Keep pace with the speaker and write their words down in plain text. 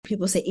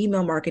people say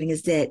email marketing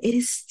is dead. It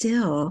is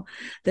still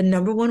the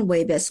number one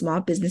way that small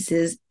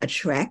businesses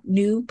attract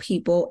new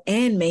people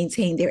and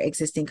maintain their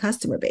existing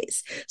customer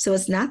base. So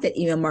it's not that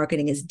email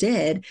marketing is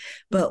dead,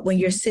 but when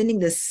you're sending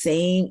the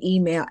same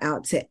email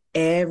out to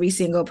every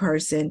single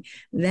person,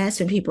 that's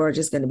when people are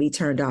just going to be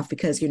turned off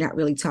because you're not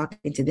really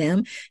talking to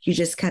them. You're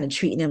just kind of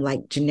treating them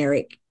like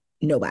generic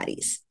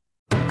nobodies.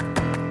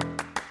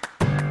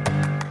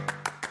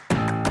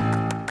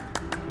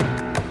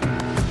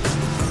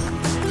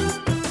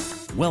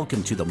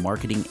 Welcome to the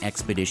Marketing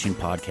Expedition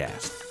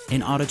Podcast,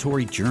 an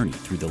auditory journey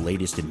through the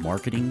latest in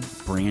marketing,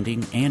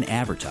 branding, and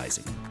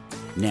advertising.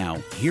 Now,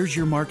 here's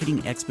your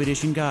Marketing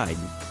Expedition guide,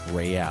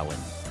 Ray Allen.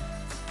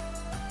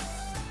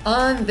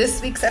 On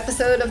this week's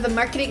episode of the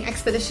Marketing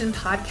Expedition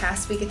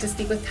Podcast, we get to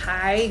speak with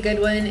Ty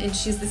Goodwin, and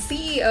she's the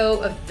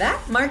CEO of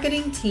That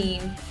Marketing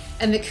Team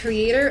and the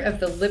creator of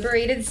the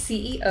Liberated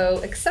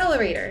CEO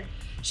Accelerator.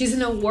 She's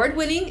an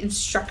award-winning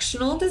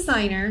instructional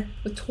designer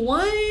with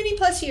 20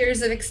 plus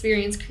years of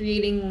experience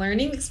creating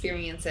learning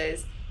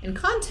experiences and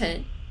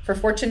content for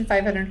Fortune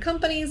 500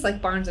 companies like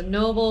Barnes &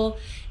 Noble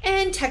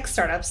and tech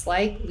startups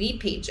like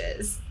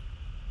Leadpages.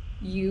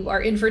 You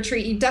are in for a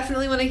treat. You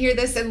definitely want to hear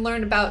this and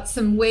learn about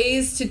some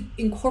ways to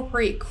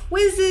incorporate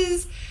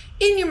quizzes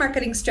in your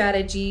marketing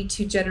strategy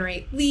to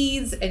generate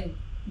leads and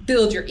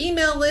build your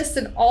email list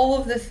and all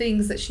of the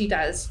things that she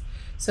does.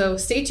 So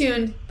stay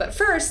tuned. But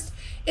first,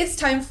 it's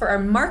time for our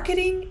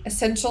Marketing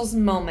Essentials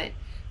moment,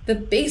 the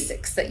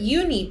basics that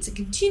you need to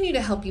continue to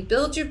help you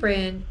build your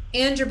brand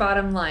and your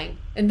bottom line.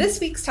 And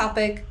this week's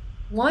topic,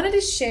 wanted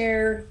to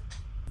share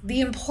the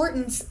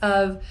importance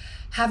of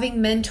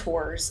having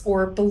mentors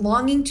or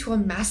belonging to a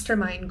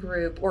mastermind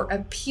group or a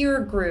peer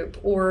group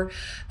or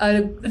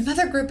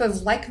another group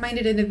of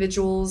like-minded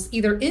individuals,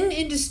 either in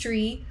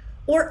industry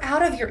or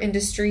out of your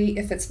industry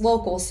if it's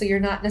local, so you're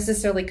not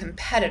necessarily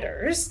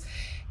competitors,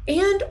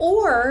 and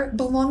or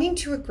belonging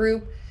to a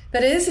group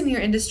that is in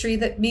your industry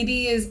that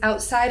maybe is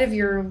outside of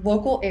your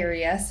local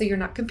area, so you're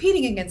not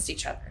competing against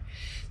each other.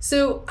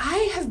 So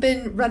I have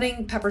been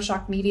running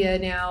Peppershock Media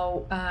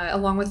now,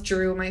 along with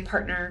Drew, my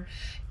partner,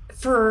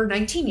 for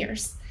 19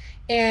 years.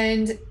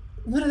 And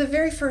one of the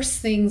very first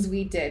things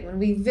we did when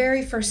we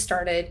very first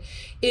started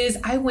is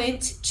I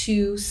went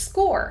to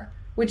SCORE,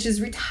 which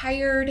is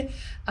retired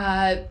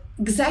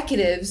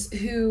executives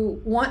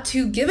who want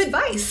to give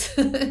advice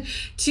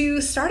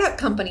to startup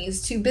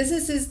companies, to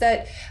businesses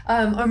that,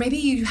 or maybe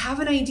you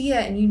have an idea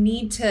and you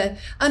need to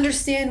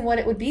understand what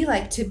it would be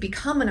like to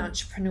become an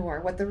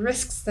entrepreneur, what the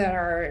risks that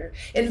are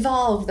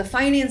involved, the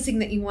financing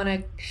that you want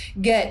to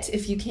get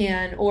if you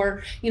can,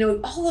 or,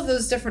 all of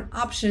those different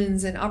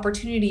options and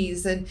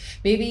opportunities. And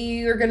maybe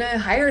you're going to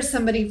hire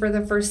somebody for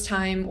the first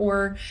time,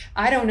 or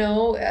I don't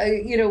know,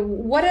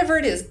 whatever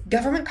it is,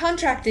 government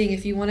contracting,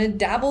 if you want to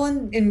dabble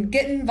and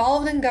get involved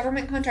in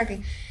government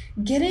contracting,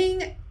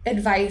 getting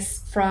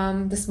advice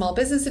from the Small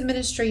Business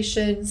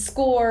Administration,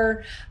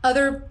 SCORE,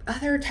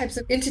 other types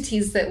of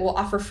entities that will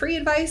offer free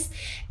advice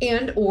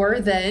and or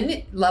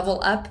then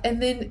level up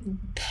and then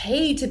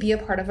pay to be a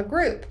part of a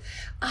group.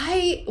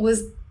 I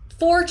was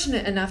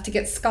fortunate enough to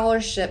get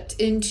scholarshiped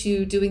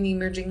into doing the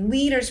Emerging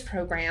Leaders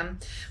Program,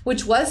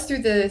 which was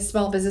through the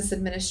Small Business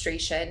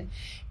Administration.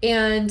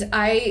 And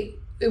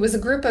it was a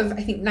group of,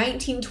 I think,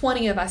 19,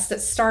 20 of us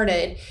that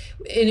started,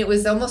 and it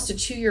was almost a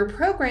 2-year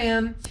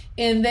program.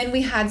 And then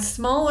we had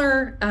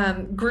smaller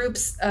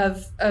groups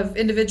of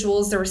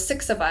individuals. There were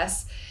 6 of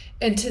us.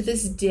 And to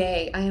this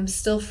day, I am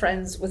still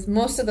friends with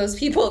most of those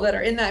people that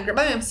are in that group.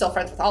 I mean, I'm still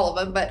friends with all of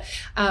them, but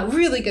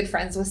really good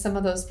friends with some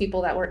of those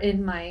people that were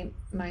in my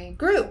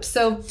group.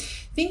 So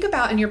think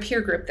about in your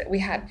peer group that we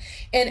had.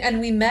 And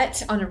we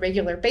met on a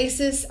regular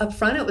basis up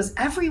front. It was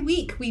every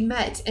week we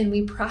met and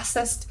we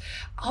processed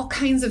all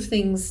kinds of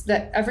things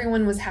that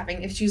everyone was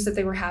having, issues that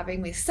they were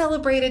having. We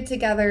celebrated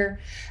together.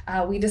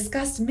 We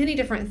discussed many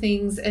different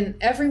things, and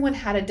everyone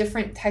had a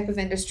different type of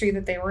industry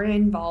that they were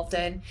involved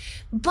in.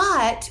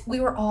 But we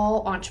were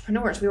all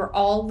entrepreneurs. We were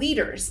all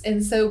leaders.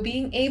 And so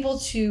being able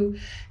to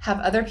have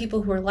other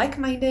people who are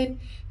like-minded,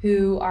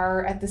 who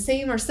are at the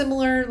same or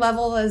similar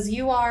level as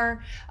you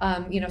are,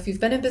 if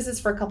you've been in business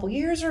for a couple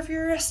years, or if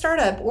you're a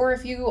startup, or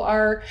if you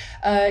are,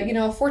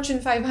 a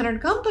Fortune 500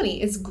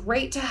 company, it's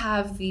great to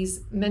have these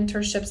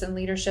mentorships and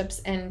leaderships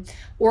and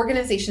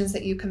organizations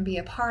that you can be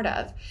a part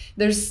of.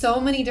 There's so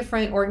many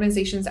different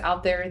organizations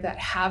out there that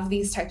have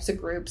these types of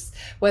groups,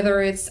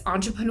 whether it's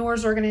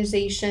Entrepreneurs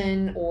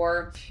Organization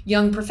or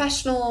Young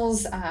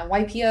Professionals,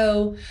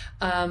 YPO,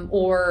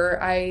 or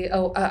I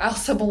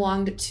also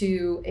belonged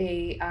to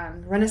a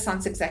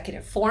Renaissance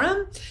Executive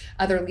Forum,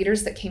 other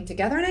leaders that came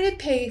together, and I did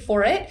pay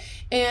for it.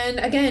 And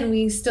again,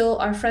 we still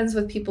are friends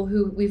with people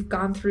who we've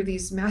gone through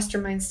these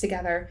masterminds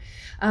together.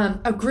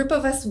 A group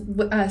of us,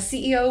 women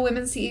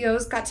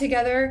CEOs, got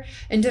together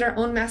and did our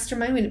own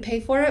mastermind. We didn't pay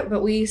for it,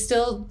 but we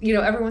still,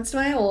 every once in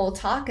a while we'll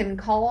talk and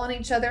call on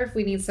each other if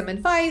we need some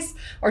advice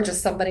or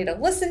just somebody to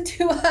listen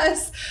to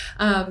us,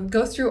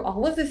 go through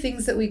all of the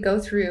things that we go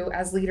through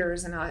as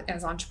leaders and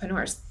as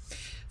entrepreneurs.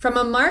 From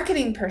a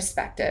marketing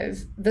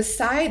perspective,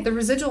 the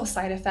residual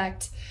side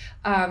effect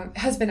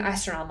has been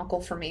astronomical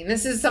for me.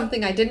 This is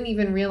something I didn't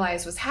even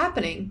realize was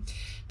happening.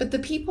 But the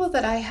people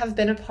that I have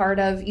been a part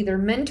of, either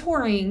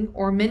mentoring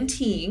or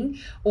menteeing,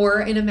 or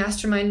in a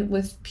mastermind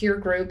with peer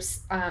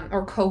groups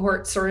or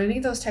cohorts or any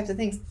of those types of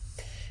things,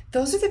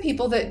 those are the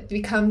people that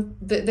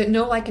that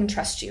know, like, and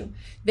trust you.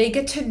 They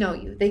get to know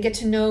you. They get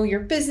to know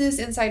your business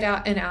inside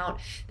out and out.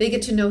 They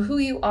get to know who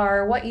you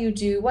are, what you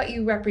do, what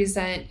you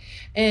represent.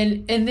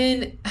 And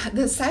then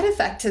the side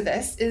effect to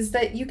this is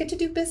that you get to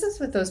do business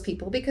with those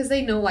people because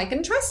they know, like,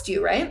 and trust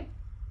you, right?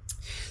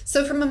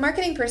 So from a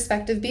marketing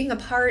perspective, being a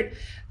part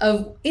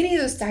of any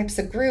of those types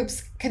of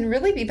groups can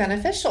really be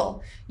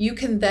beneficial. You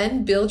can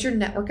then build your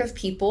network of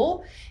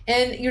people,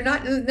 and you're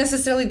not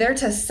necessarily there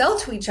to sell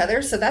to each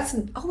other. So that's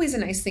always a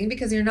nice thing,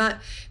 because you're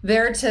not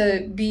there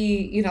to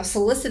be,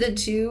 solicited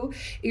to.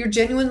 You're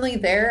genuinely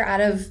there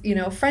out of,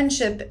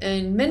 friendship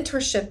and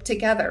mentorship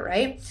together,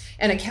 right?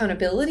 And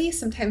accountability.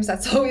 Sometimes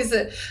that's always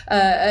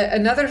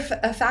another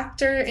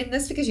factor in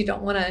this, because you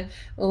don't want to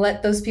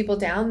let those people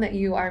down that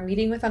you are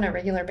meeting with on a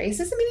regular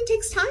basis. I mean, it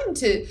takes time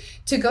to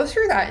go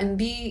through that and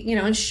be,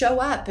 and show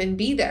up and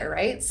be there,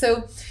 right?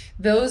 So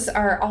those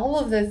are all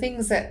of the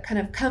things that kind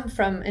of come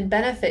from and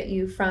benefit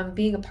you from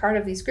being a part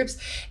of these groups.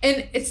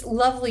 And it's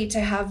lovely to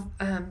have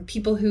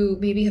people who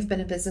maybe have been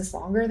in business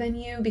longer than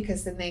you,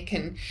 because then they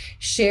can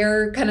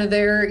share kind of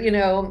their,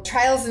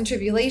 trials and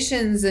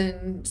tribulations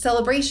and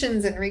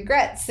celebrations and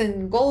regrets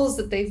and goals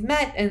that they've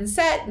met and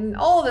set and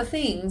all the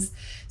things.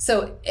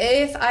 So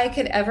if I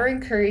could ever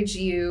encourage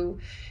you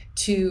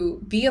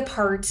to be a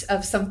part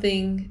of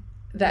something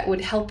that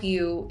would help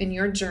you in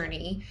your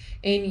journey,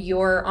 in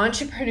your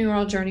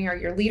entrepreneurial journey or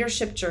your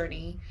leadership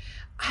journey,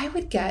 I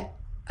would get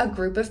a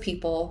group of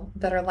people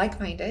that are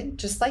like-minded,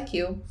 just like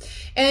you.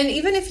 And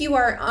even if you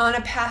are on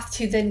a path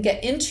to then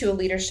get into a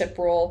leadership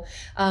role,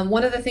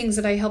 one of the things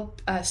that I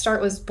helped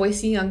start was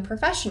Boise Young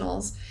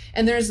Professionals.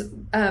 And there's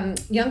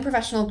young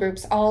professional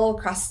groups all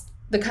across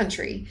the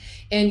country,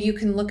 and you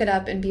can look it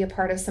up and be a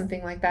part of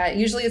something like that.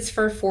 Usually it's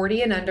for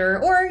 40 and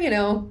under, or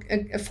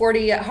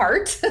 40 at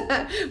heart,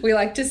 we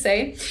like to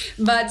say.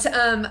 But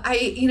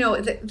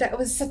that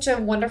was such a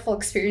wonderful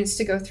experience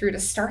to go through, to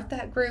start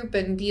that group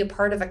and be a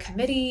part of a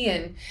committee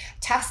and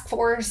task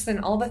force and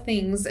all the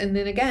things. And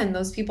then again,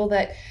 those people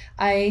that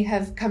I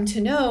have come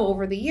to know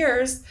over the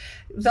years,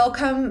 they'll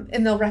come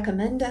and they'll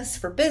recommend us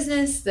for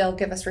business. They'll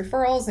give us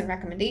referrals and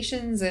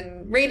recommendations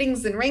and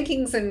ratings and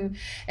rankings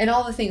and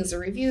all the things, the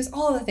reviews,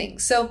 all the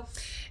things. So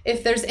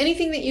if there's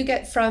anything that you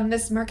get from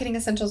this Marketing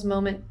Essentials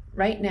moment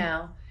right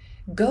now,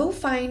 go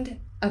find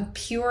a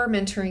pure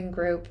mentoring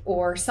group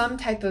or some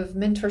type of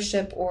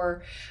mentorship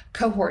or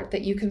cohort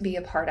that you can be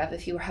a part of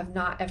if you have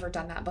not ever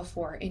done that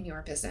before in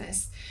your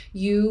business.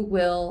 You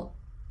will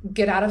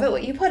get out of it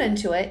what you put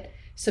into it.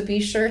 So be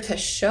sure to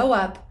show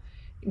up,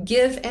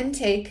 give and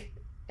take,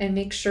 and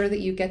make sure that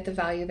you get the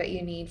value that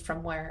you need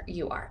from where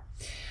you are.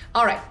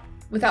 All right,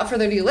 without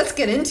further ado, let's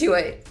get into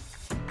it.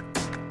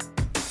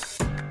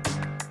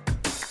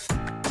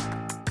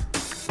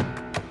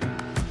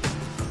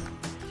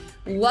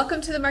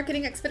 Welcome to the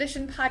Marketing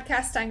Expedition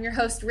podcast. I'm your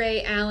host,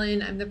 Ray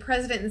Allen. I'm the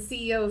president and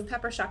CEO of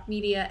Peppershock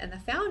Media and the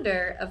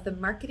founder of the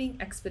Marketing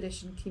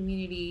Expedition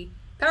community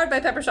powered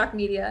by Peppershock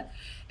Media.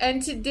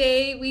 And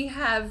today we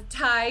have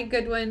Ty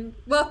Goodwin.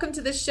 Welcome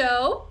to the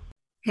show.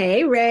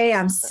 Hey, Ray,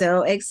 I'm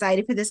so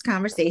excited for this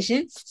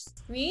conversation.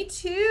 Me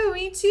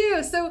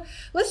too. So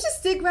let's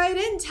just dig right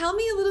in. Tell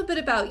me a little bit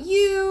about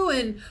you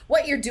and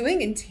what you're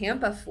doing in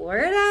Tampa,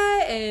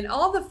 Florida, and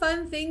all the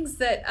fun things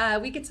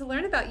that we get to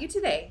learn about you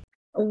today.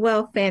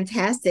 Well,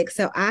 fantastic.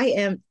 So I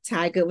am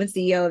Ty Goodwin,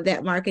 CEO of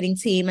that marketing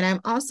team, and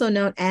I'm also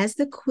known as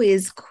the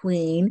Quiz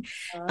Queen.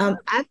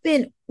 I've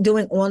been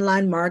doing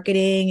online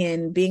marketing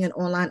and being an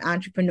online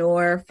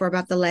entrepreneur for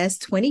about the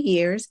last 20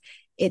 years.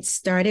 It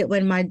started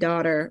when my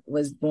daughter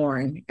was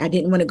born. I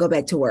didn't want to go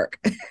back to work.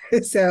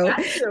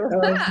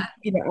 I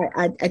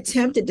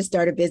attempted to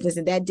start a business,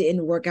 and that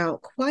didn't work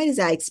out quite as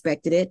I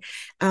expected it.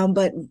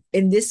 But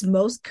in this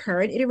most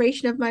current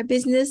iteration of my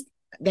business,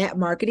 that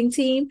marketing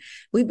team,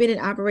 we've been in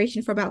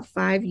operation for about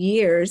 5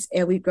 years,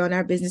 and we've grown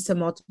our business to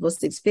multiple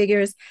six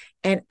figures.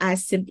 And I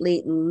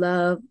simply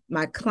love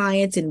my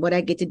clients and what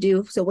I get to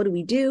do. So what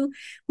do?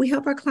 We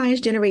help our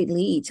clients generate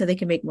leads so they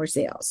can make more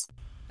sales.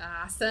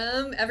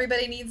 Awesome.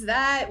 Everybody needs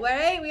that,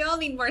 right? We all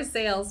need more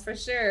sales for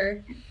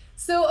sure.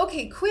 So,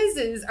 okay,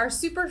 quizzes are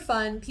super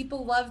fun.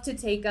 People love to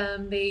take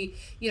them. They,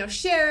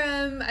 share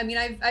them. I mean,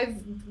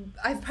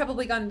 I've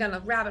probably gone down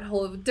a rabbit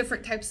hole of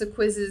different types of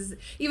quizzes,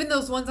 even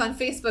those ones on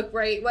Facebook,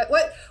 right?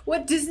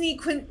 What Disney,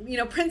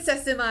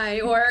 princess am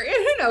I? Or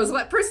who knows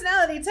what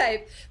personality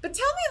type? But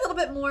tell me a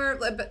little bit more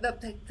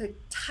about the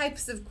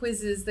types of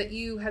quizzes that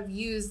you have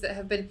used that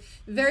have been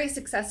very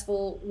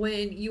successful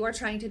when you are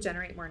trying to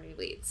generate more new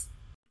leads.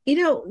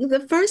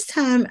 The first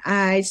time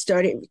I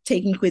started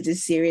taking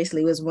quizzes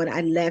seriously was when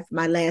I left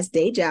my last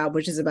day job,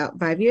 which is about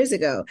 5 years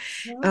ago.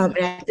 Wow. And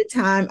at the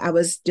time, I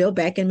was still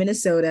back in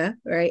Minnesota,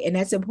 right? And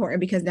that's important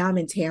because now I'm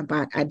in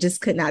Tampa. I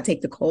just could not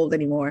take the cold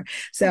anymore.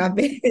 So I've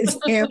been in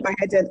Tampa. I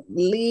had to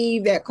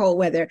leave that cold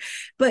weather.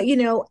 But,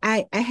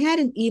 I had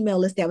an email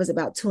list that was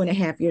about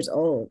 2.5 years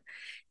old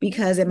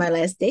because in my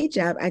last day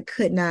job, I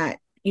could not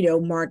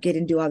market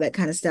and do all that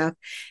kind of stuff.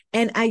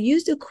 And I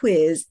used a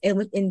quiz, and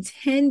within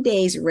 10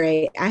 days,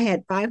 Ray, I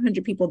had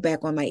 500 people back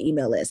on my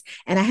email list.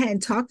 And I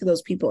hadn't talked to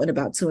those people in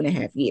about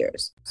 2.5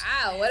 years.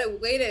 Wow, what a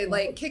way to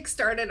like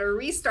kickstart it or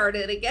restart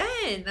it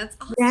again. That's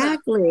awesome.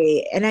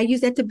 Exactly. And I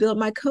used that to build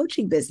my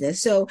coaching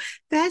business. So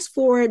fast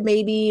forward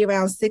maybe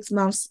around 6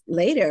 months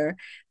later,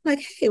 like,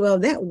 hey, well,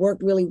 that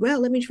worked really well.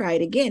 Let me try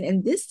it again.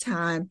 And this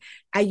time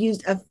I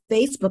used a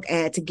Facebook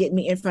ad to get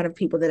me in front of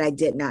people that I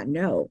did not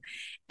know.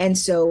 And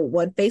so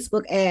one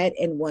Facebook ad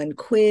and one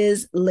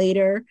quiz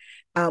later,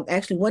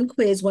 actually one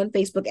quiz, one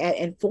Facebook ad,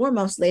 and 4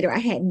 months later, I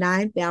had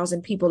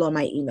 9,000 people on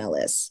my email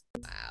list.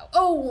 Wow.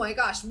 Oh my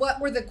gosh.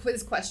 What were the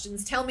quiz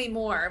questions? Tell me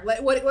more.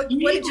 What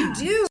did you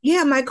do?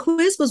 Yeah, my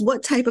quiz was,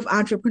 what type of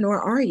entrepreneur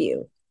are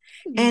you?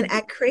 And I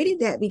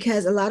created that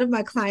because a lot of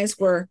my clients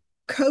were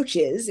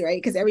coaches,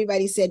 right? Because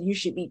everybody said you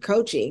should be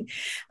coaching.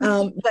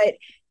 But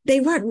they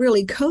weren't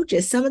really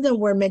coaches. Some of them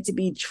were meant to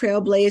be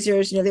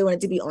trailblazers. They wanted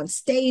to be on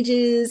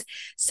stages.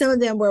 Some of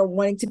them were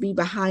wanting to be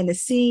behind the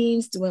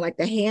scenes, doing like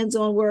the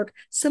hands-on work.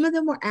 Some of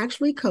them were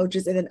actually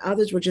coaches, and then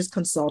others were just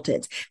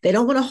consultants. They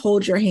don't want to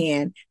hold your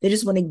hand. They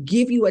just want to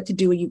give you what to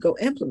do and you go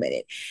implement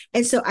it.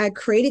 And so I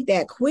created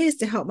that quiz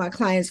to help my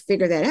clients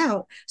figure that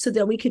out so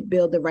that we could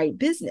build the right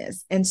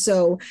business. And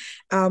so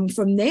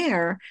from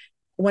there,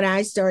 when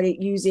I started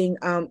using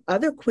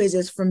other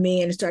quizzes for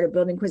me and started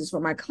building quizzes for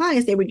my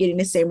clients, they were getting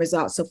the same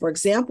results. So for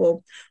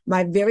example,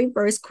 my very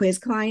first quiz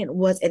client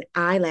was an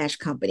eyelash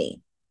company.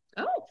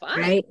 Oh, fun.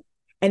 Right.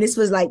 And this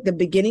was like the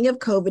beginning of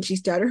COVID. She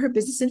started her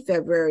business in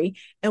February,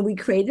 and we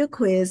created a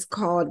quiz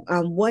called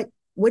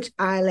which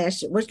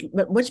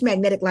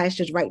magnetic lash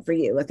is right for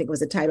you? I think was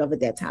the title of it at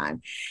that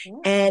time. Yeah.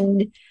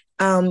 And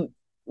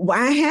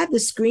I have the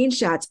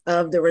screenshots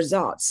of the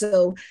results.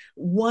 So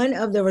one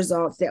of the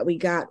results that we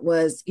got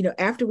was,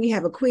 after we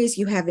have a quiz,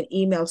 you have an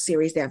email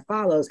series that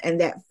follows.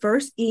 And that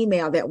first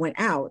email that went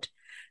out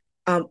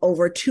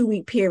over a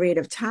 2-week period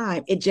of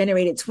time, it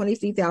generated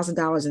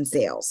 $23,000 in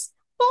sales.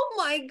 Oh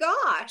my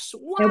gosh.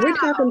 Wow.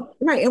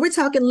 And we're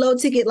talking low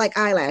ticket like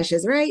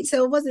eyelashes, right?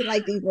 So it wasn't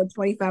like these were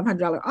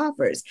 $2,500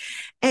 offers.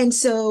 And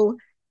so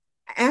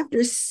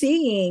after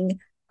seeing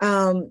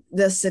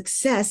the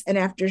success and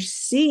after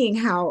seeing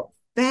how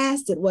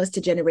fast it was to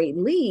generate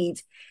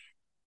leads,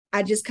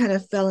 I just kind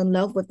of fell in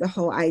love with the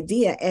whole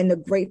idea. And the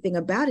great thing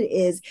about it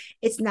is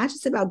it's not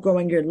just about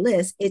growing your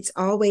list. It's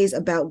always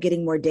about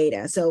getting more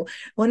data. So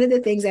one of the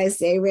things I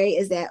say, Ray,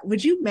 is that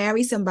would you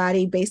marry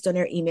somebody based on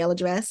their email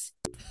address?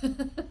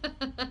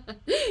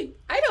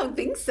 I don't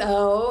think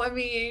so. I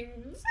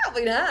mean,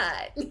 probably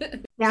not.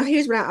 Now,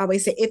 here's what I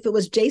always say. If it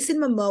was Jason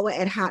Momoa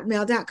at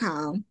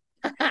hotmail.com,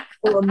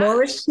 or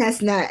Morris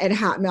Chestnut at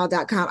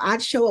hotmail.com,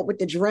 I'd show up with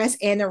the dress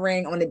and the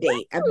ring on the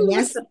date. I mean,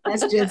 that's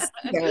just,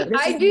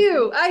 I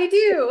do.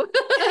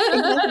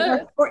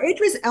 Or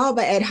Idris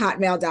Elba at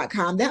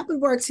hotmail.com. That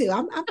would work too.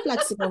 I'm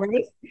flexible,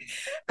 right?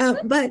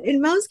 But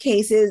in most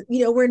cases,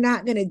 we're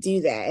not going to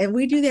do that. And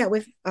we do that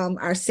with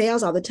our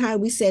sales all the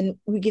time.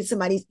 We get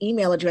somebody's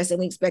email address and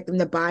we expect them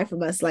to buy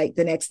from us like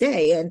the next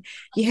day. And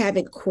you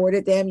haven't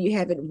courted them, you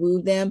haven't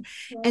wooed them.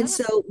 Yeah. And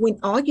so when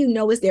all you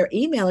know is their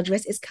email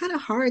address, it's kind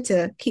of hard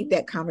to keep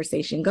that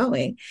conversation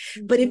going.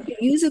 Mm-hmm. But if you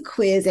use a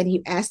quiz and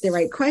you ask the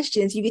right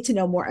questions, you get to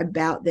know more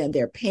about them,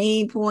 their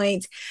pain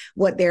points,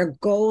 what their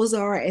goals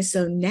are. And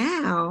so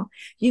now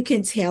you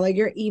can tailor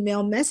your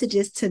email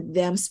messages to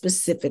them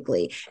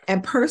specifically.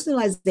 And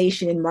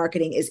personalization in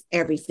marketing is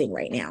everything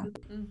right now.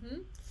 Mm-hmm.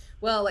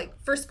 Well, like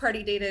first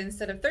party data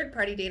instead of third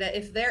party data,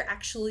 if they're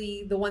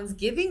actually the ones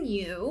giving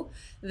you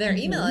their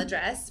email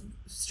address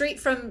straight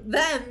from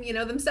them,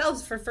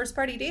 themselves for first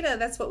party data,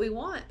 that's what we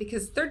want.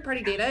 Because third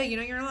party data,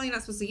 you're really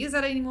not supposed to use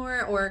that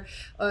anymore, or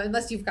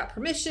unless you've got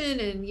permission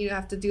and you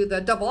have to do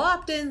the double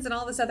opt-ins and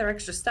all this other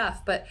extra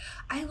stuff. But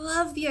I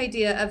love the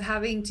idea of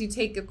having to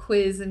take a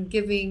quiz and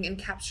giving and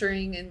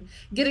capturing and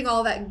getting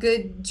all that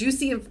good,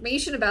 juicy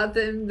information about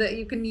them that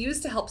you can use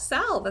to help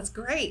sell. That's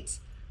great.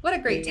 What a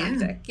great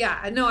tactic.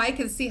 Yeah, no, I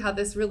can see how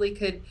this really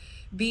could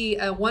be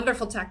a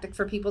wonderful tactic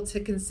for people to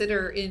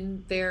consider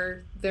in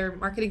their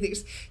marketing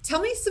things. Tell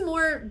me some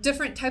more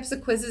different types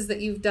of quizzes that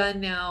you've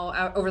done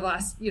now over the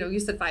last, you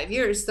said 5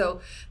 years.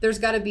 So there's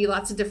got to be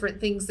lots of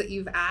different things that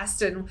you've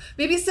asked and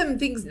maybe some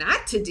things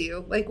not to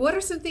do. Like what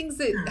are some things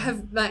that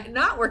have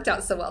not worked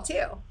out so well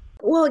too?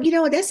 Well,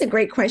 that's a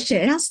great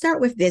question. And I'll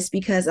start with this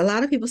because a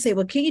lot of people say,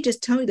 well, can you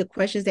just tell me the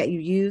questions that you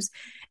use?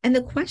 And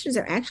the questions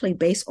are actually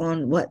based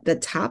on what the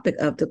topic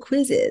of the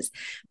quiz is.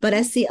 But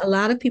I see a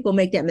lot of people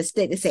make that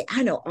mistake. They say,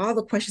 I know all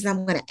the questions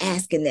I'm going to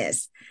ask in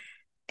this.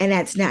 And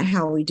that's not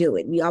how we do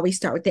it. We always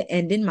start with the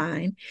end in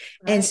mind.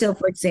 Right. And so,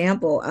 for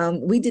example,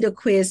 we did a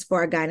quiz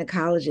for a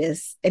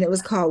gynecologist, and it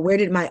was called "Where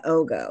Did My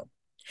O Go?"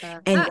 And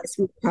yes,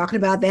 we were talking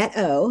about that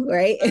O,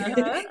 right?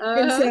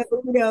 And so,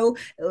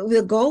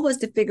 the goal was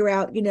to figure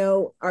out,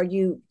 are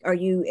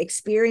you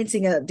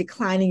experiencing a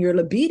decline in your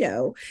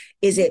libido?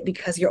 Is it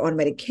because you're on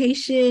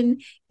medication?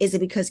 Is it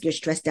because you're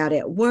stressed out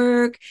at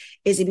work?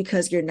 Is it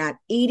because you're not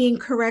eating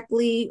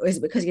correctly? Or is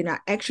it because you're not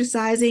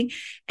exercising?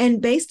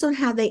 And based on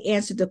how they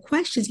answered the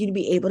questions, you'd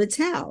be able to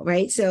tell,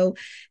 right? So,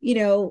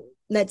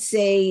 let's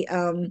say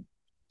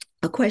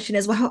a question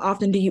is, well, how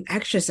often do you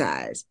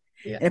exercise?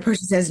 Yeah. And a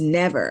person says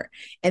never.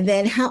 And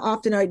then how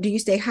often do you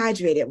stay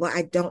hydrated? Well,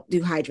 I don't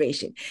do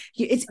hydration.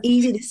 It's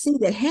easy to see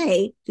that,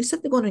 hey, there's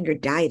something going on in your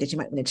diet that you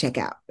might want to check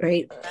out,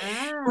 right?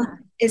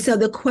 And so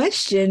the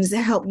questions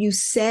help you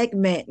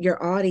segment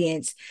your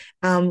audience,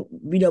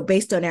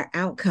 based on their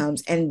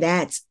outcomes. And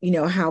that's,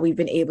 how we've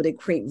been able to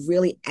create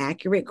really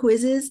accurate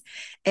quizzes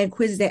and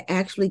quizzes that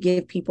actually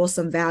give people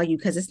some value,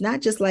 because it's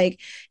not just like,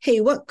 hey,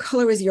 what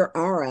color is your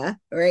aura,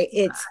 right?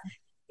 It's,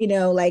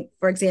 like,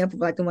 for example,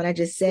 like the one I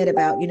just said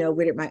about,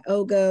 where did my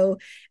O go?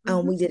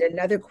 We did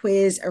another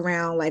quiz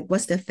around, like,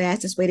 what's the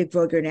fastest way to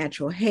grow your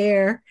natural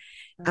hair?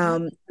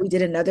 We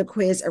did another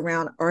quiz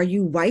around, are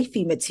you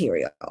wifey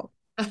material?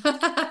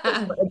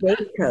 A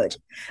dating coach.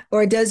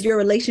 Or does your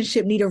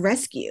relationship need a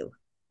rescue?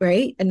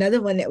 Right?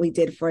 Another one that we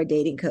did for a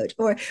dating coach.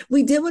 Or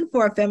we did one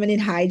for a feminine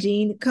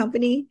hygiene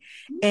company,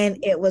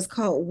 and it was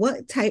called,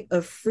 what type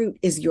of fruit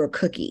is your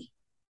cookie?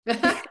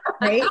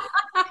 Right?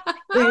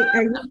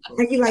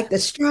 Are you like the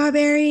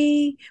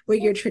strawberry, where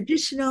you're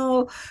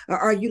traditional, or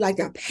are you like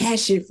a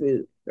passion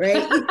fruit,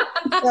 right?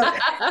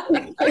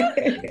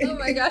 Oh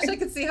my gosh, I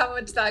could see how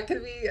much that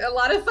could be a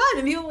lot of fun,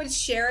 and people would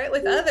share it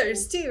with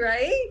others too,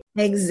 right?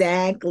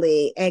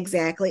 Exactly.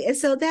 And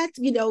so that's,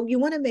 you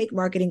want to make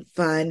marketing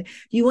fun.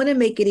 You want to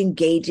make it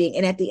engaging.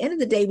 And at the end of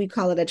the day, we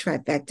call it a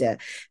trifecta,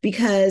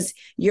 because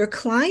your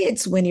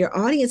clients win, your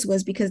audience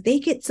wins because they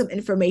get some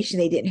information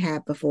they didn't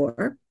have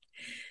before.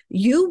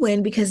 You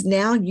win because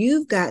now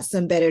you've got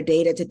some better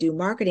data to do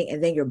marketing,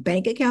 and then your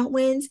bank account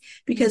wins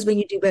because when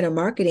you do better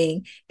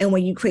marketing and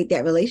when you create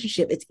that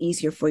relationship, it's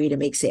easier for you to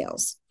make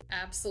sales.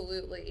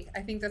 Absolutely.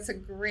 I think that's a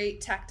great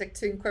tactic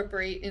to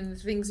incorporate in the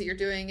things that you're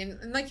doing.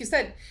 And like you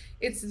said,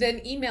 it's then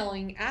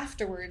emailing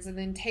afterwards and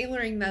then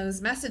tailoring those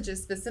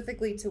messages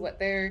specifically to what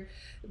their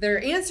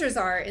answers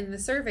are in the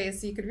survey.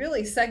 So you could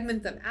really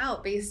segment them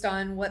out based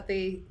on what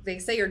they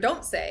say or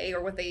don't say,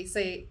 or what they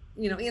say,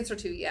 answer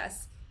to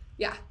yes.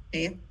 Yeah.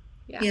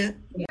 Yeah.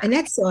 And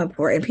that's so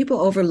important.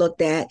 People overlook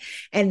that.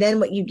 And then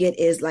what you get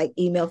is like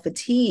email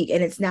fatigue.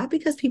 And it's not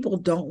because people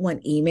don't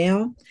want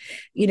email.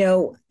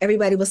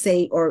 Everybody will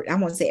say, or I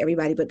won't say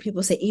everybody, but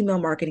people say email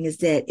marketing is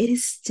dead. It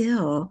is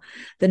still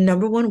the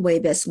number one way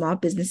that small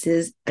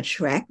businesses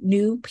attract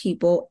new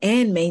people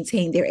and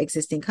maintain their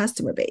existing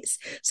customer base.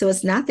 So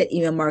it's not that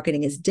email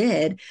marketing is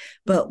dead,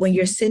 but when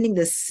you're sending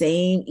the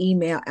same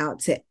email out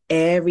to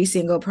every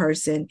single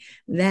person,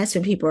 that's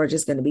when people are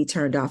just going to be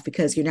turned off,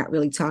 because you're not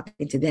really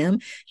talking to them.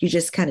 You're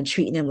just kind of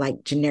treating them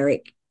like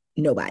generic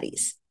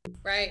nobodies.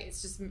 Right.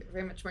 It's just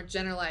very much more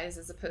generalized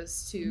as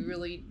opposed to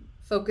really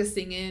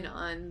focusing in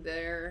on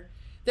their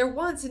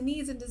wants and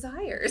needs and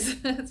desires.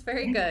 That's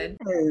very good.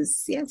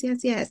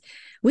 Yes.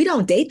 We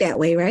don't date that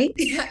way, right?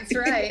 That's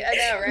right. I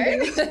know,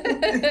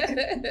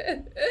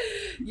 right?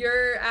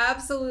 You're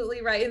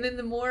absolutely right. And then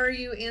the more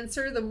you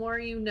answer, the more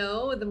you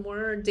know, the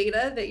more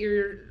data that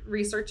you're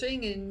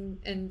researching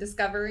and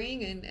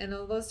discovering and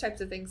all those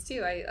types of things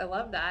too. I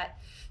love that.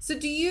 So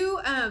do you,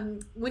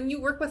 when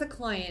you work with a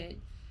client,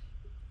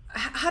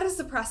 how does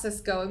the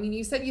process go? I mean,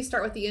 you said you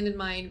start with the end in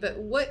mind, but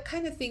what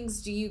kind of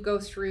things do you go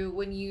through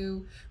when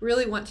you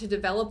really want to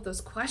develop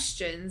those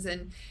questions?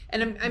 And I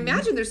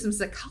imagine there's some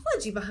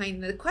psychology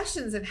behind the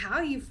questions and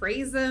how you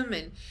phrase them,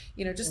 and,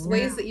 just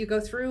ways that you go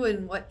through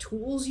and what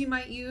tools you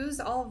might use,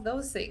 all of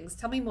those things.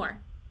 Tell me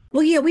more.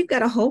 Well, yeah, we've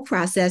got a whole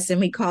process,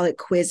 and we call it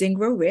Quiz and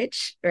Grow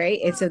Rich, right?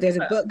 And so there's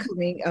a book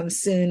coming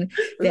soon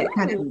that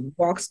kind of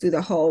walks through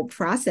the whole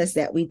process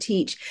that we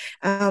teach.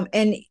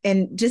 And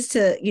just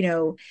to,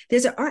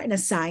 there's an art and a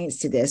science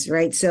to this,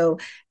 right? So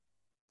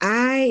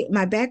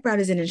my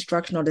background is in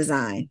instructional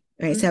design,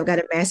 right? So I've got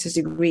a master's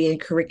degree in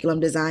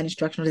curriculum design,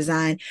 instructional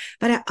design,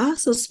 but I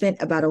also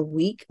spent about a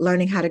week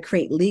learning how to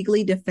create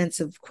legally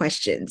defensive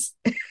questions.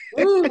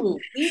 Ooh,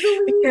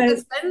 legally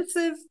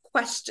defensive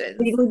questions.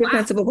 Legally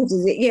defensible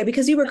questions. Yeah,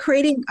 because we were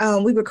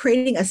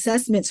creating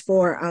assessments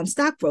for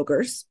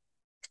stockbrokers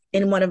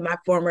in one of my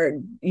former,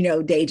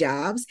 day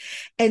jobs.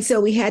 And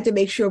so we had to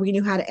make sure we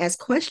knew how to ask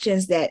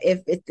questions that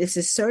if this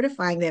is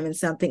certifying them in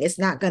something, it's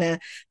not going to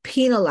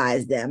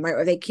penalize them, right?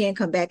 Or they can't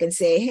come back and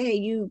say, hey,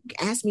 you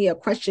asked me a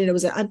question, it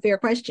was an unfair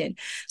question.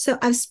 So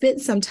I've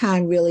spent some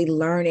time really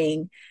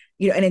learning,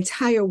 an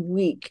entire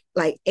week,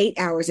 like 8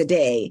 hours a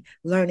day,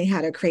 learning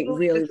how to create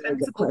really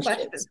good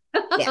questions.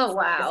 Yes. Oh,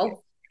 wow.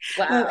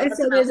 And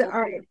so there's an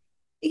art.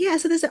 Yeah,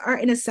 so there's an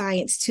art and a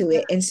science to Yeah.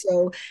 it. And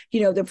so,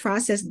 the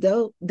process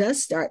though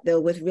does start though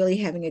with really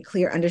having a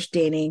clear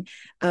understanding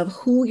of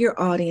who your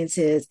audience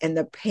is and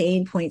the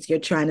pain points you're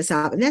trying to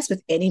solve. And that's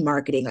with any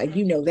marketing, like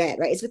that,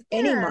 right? It's with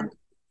any Yeah. marketing.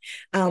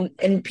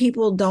 And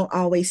people don't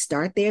always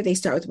start there. They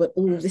start with what,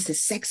 ooh, this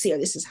is sexy, or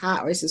this is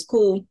hot, or this is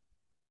cool.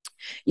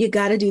 You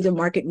got to do the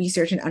market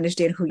research and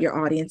understand who your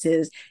audience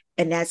is.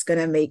 And that's going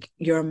to make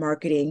your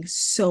marketing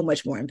so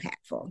much more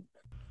impactful.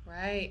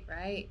 Right,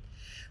 right.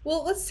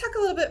 Well, let's talk a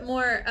little bit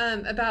more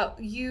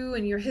about you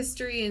and your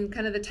history and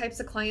kind of the types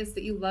of clients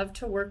that you love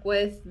to work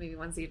with, maybe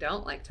ones you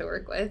don't like to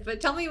work with, but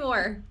tell me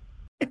more.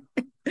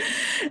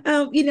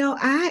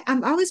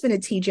 I've always been a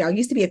teacher. I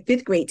used to be a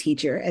fifth grade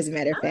teacher, as a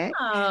matter of fact.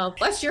 Oh,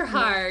 bless your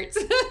heart.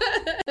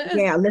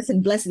 Yeah,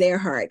 listen, bless their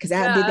heart, because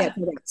I did Yeah. that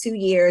for about 2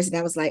 years, and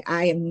I was like,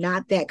 I am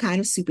not that kind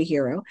of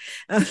superhero,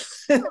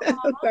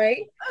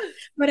 right?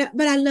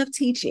 But I love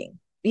teaching,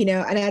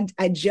 and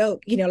I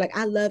joke, like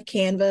I love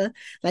Canva.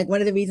 Like one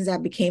of the reasons I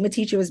became a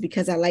teacher was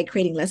because I like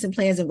creating lesson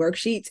plans and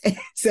worksheets.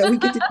 So we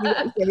get to do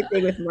that same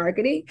thing with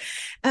marketing.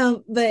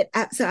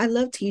 So I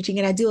love teaching,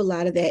 and I do a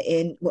lot of that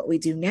in what we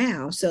do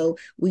now. So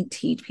we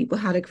teach people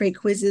how to create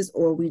quizzes,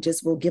 or we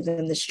just will give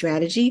them the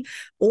strategy,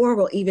 or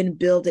we'll even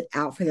build it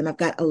out for them. I've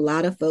got a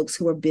lot of folks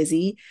who are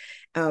busy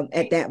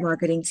at that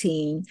marketing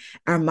team.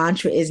 Our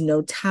mantra is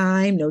no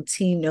time, no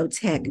team, no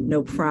tech,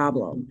 no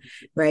problem,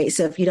 right?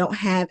 So if you don't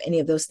have any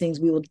of those things,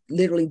 we will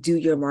literally do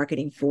your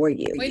marketing for Wait,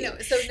 you. no.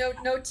 So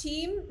no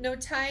team, no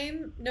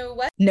time, no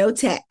what? No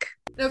tech.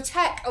 No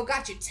tech. Oh,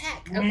 got you.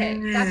 Tech. Okay,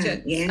 Yeah, gotcha.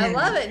 I yeah.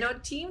 love it. No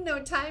team,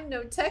 no time,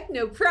 no tech,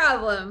 no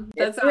problem.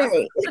 That's That's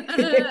right.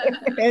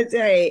 awesome. That's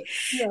right.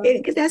 Yeah.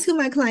 Because that's who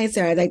my clients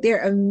are. Like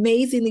they're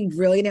amazingly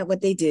brilliant at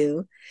what they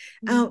do.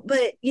 Mhm.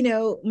 But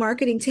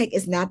marketing tech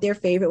is not their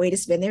favorite way to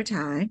spend their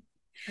time.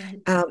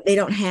 Right. They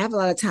don't have a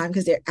lot of time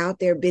because they're out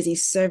there busy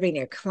serving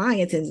their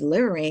clients and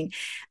delivering.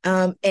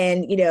 And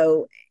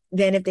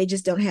then if they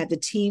just don't have the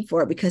team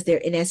for it because they're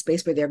in that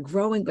space where they're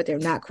growing, but they're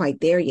not quite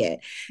there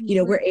yet,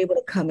 Mhm. we're able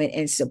to come in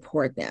and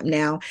support them.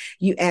 Now,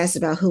 you asked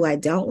about who I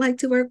don't like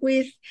to work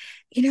with.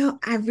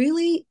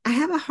 I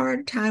have a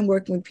hard time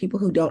working with people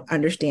who don't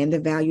understand the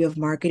value of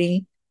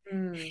marketing.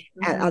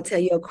 Mm-hmm. I'll tell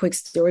you a quick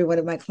story. One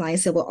of my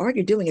clients said, well, all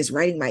you're doing is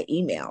writing my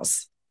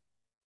emails.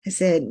 I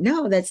said,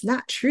 no, that's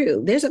not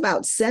true. There's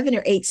about 7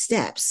 or 8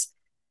 steps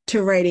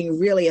to writing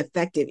really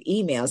effective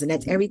emails. And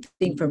that's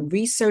everything from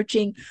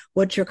researching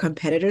what your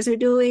competitors are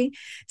doing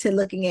to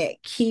looking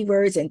at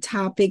keywords and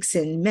topics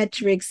and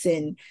metrics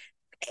and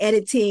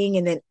editing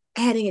and then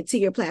adding it to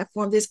your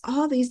platform. There's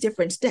all these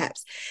different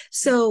steps.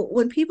 So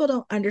when people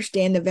don't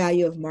understand the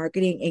value of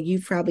marketing, and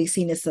you've probably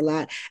seen this a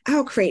lot,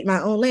 I'll create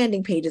my own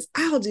landing pages,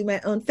 I'll do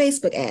my own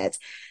Facebook ads.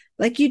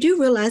 Like you do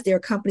realize there are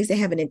companies that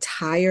have an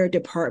entire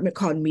department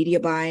called media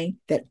buying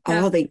that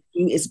Yeah. all they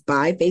do is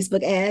buy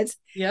Facebook ads.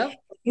 Yep.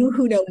 You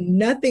who know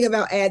nothing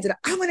about ads, and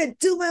I'm going to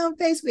do my own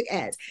Facebook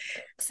ads.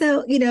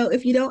 So,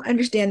 if you don't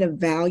understand the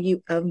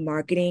value of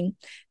marketing,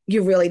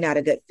 you're really not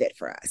a good fit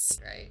for us.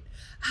 Right.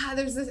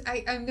 There's this,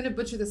 I'm going to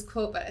butcher this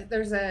quote, but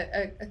there's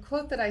a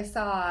quote that I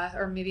saw,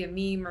 or maybe a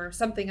meme or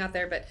something out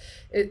there, but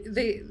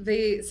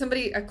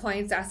a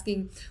client's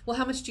asking, well,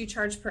 how much do you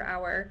charge per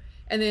hour?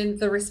 And then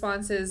the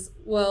response is,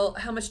 well,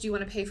 how much do you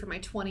want to pay for my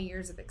 20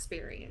 years of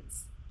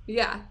experience?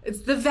 Yeah,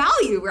 it's the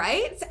value,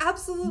 right? It's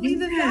absolutely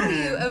the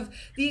value Yeah. of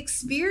the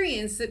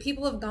experience that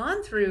people have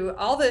gone through,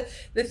 all the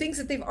things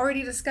that they've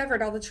already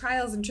discovered, all the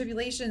trials and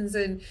tribulations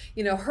and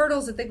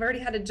hurdles that they've already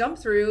had to jump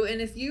through. And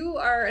if you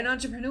are an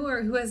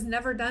entrepreneur who has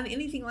never done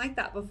anything like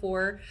that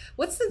before,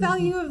 what's the Mhm.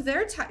 value of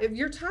their time, of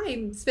your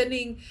time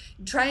spending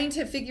trying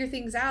to figure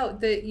things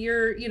out that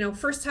you're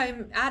first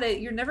time at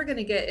it, you're never going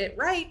to get it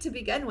right to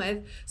begin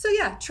with. So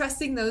yeah,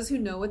 trusting those who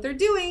know what they're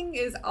doing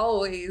is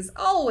always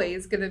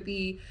going to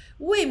be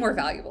way more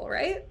valuable,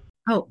 right?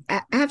 Oh,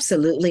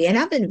 absolutely. And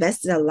I've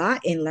invested a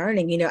lot in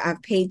learning.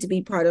 I've paid to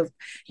be part of,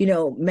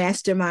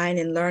 mastermind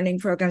and learning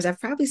programs. I've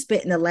probably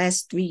spent in the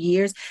last 3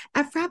 years,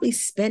 I've probably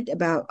spent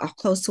about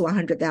close to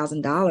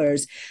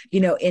 $100,000,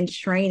 in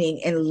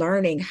training and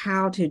learning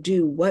how to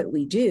do what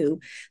we do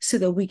so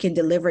that we can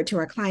deliver it to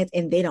our clients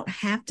and they don't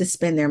have to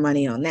spend their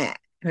money on that.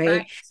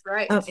 Right,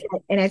 Right. right.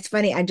 And it's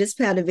funny. I just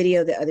put out a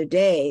video the other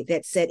day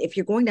that said, if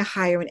you're going to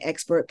hire an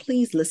expert,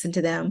 please listen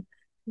to them.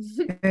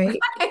 Right.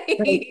 Like,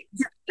 Right.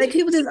 like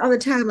people do this all the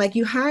time. Like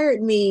you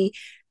hired me,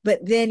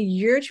 but then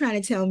you're trying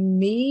to tell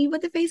me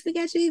what the Facebook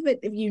ad should be. But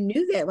if you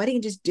knew that, why didn't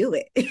you just do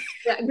it?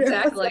 Yeah,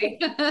 exactly.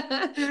 What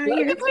are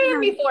you You're paying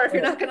me for if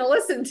you're so not going to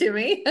listen to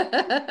me?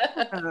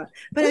 but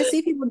I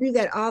see people do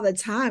that all the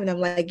time, and I'm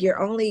like, you're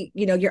only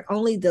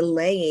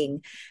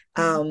delaying,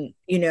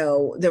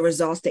 the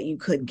results that you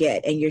could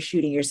get, and you're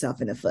shooting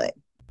yourself in the foot.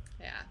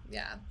 Yeah,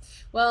 yeah.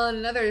 Well, and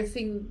another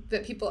thing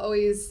that people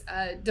always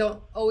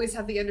don't always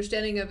have the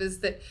understanding of is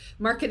that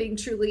marketing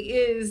truly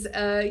is,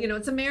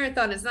 it's a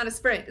marathon. It's not a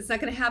sprint. It's not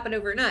going to happen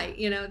overnight.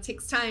 It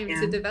takes time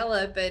to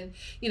develop. And,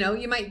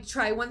 you might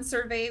try one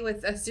survey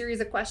with a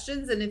series of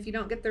questions. And if you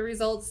don't get the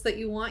results that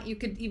you want, you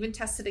could even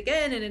test it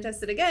again and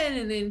test it again.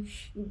 And then,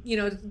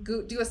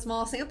 do a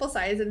small sample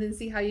size and then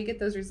see how you get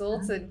those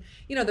results. And,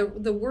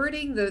 the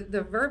wording,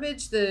 the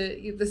verbiage,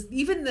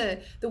 even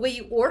the way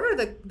you order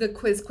the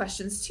quiz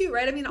questions too,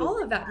 right? I mean,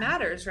 all of that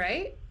matters,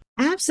 right?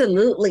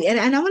 Absolutely. And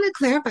I want to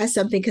clarify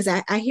something because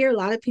I hear a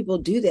lot of people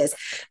do this.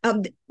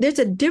 There's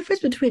a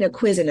difference between a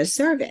quiz and a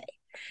survey.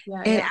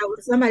 Yeah, and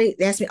somebody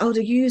asked me, oh,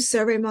 do you use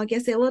SurveyMonkey? I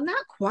said, well,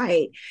 not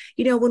quite.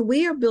 When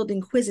we are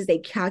building quizzes, they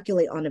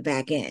calculate on the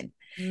back end.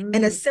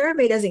 And a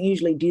survey doesn't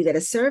usually do that.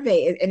 A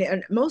survey,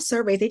 and most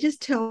surveys, they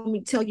just tell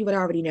you what I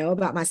already know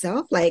about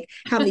myself, like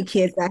how many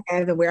kids I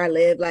have and where I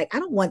live. Like, I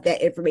don't want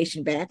that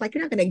information back. Like,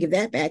 you're not going to give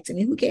that back to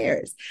me. Who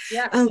cares?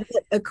 Yeah.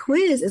 But a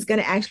quiz is going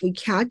to actually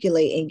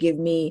calculate and give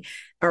me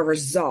a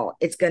result.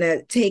 It's going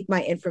to take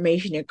my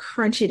information and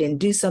crunch it and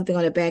do something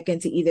on the back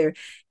end to either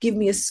give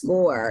me a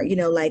score. We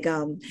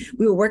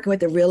were working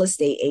with a real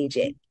estate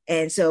agent.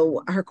 And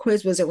so her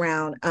quiz was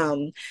around,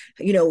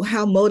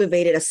 how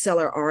motivated a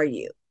seller are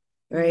you?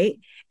 Right.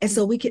 And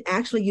so we could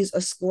actually use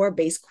a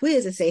score-based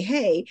quiz and say,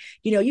 hey,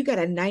 you got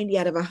a 90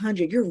 out of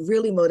 100, you're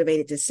really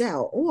motivated to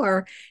sell.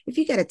 Or if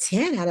you got a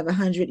 10 out of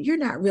 100, you're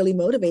not really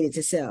motivated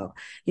to sell.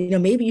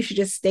 Maybe you should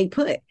just stay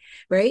put.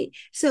 Right.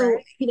 So,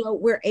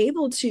 we're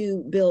able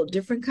to build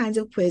different kinds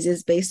of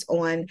quizzes based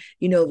on,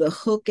 the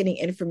hook and the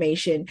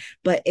information,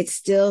 but it's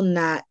still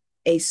not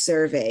a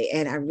survey.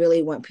 And I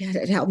really want to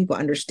help people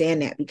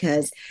understand that,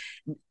 because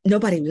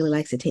nobody really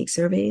likes to take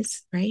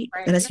surveys, right?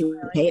 Unless you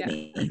pay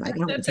me. Like,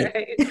 that's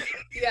right.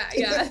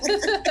 Yeah.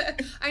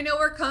 I know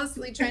we're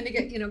constantly trying to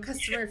get,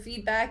 customer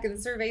feedback and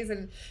surveys,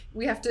 and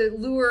we have to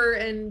lure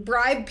and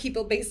bribe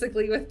people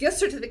basically with gift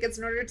certificates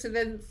in order to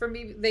then,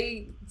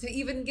 to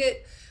even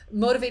get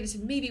motivated to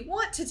maybe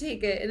want to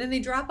take it, and then they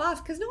drop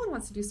off because no one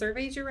wants to do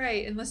surveys. You're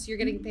right, unless you're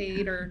getting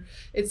paid or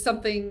it's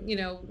something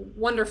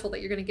wonderful that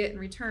you're going to get in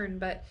return.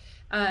 But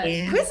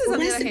quizzes, on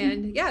the other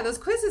hand, those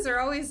quizzes are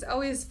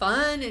always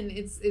fun, and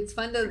it's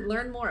fun to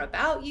learn more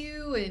about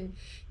you, and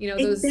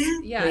those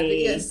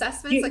the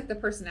assessments, like the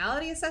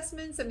personality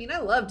assessments. I mean, I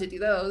love to do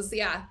those.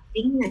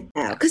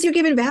 Because you're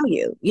giving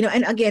value,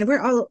 and again,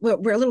 we're a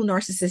little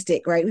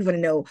narcissistic, right? We want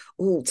to know,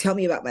 tell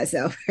me about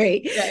myself,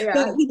 right?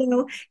 But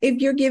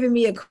if you're giving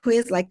me a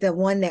quiz like the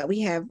one that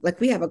we have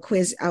a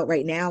quiz out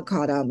right now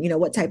called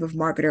what type of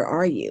marketer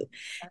are you?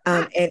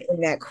 And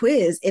in that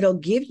quiz, it'll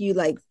give you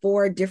like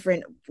 4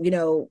 different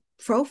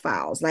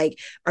profiles. Like,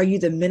 are you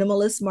the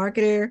minimalist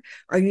marketer?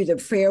 Are you the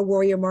prayer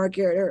warrior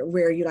marketer,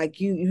 where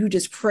you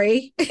just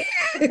pray?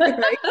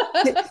 Right?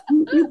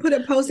 you put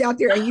a post out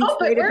there and you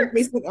pray to the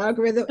Facebook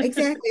algorithm.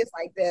 Exactly. It's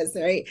like this,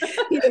 right?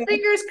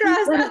 Fingers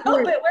crossed. I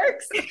hope it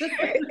works.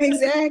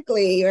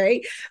 Exactly.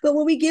 Right. But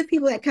when we give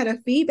people that kind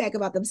of feedback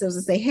about themselves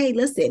and say, hey,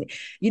 listen,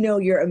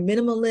 you're a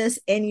minimalist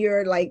and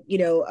you're like,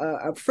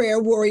 a prayer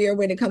warrior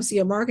when it comes to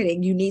your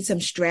marketing, you need some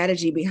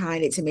strategy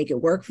behind it to make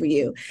it work for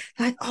you.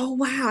 Like, oh,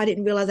 wow, I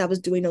didn't realize I was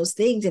doing those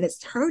things and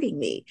it's hurting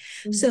me.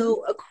 Mm-hmm.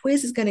 So a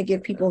quiz is going to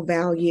give people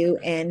value.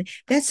 And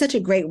that's such a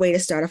great way to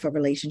start off a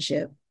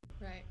relationship.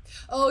 Right.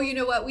 Oh, you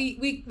know what?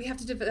 We have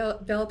to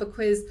develop a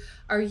quiz.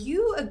 Are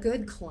you a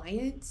good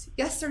client?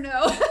 Yes or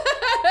no?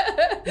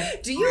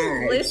 Do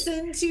you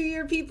listen to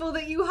your people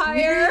that you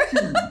hire?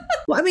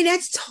 Well, I mean,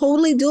 that's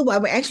totally doable. I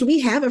mean, actually, we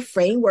have a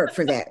framework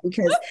for that,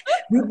 because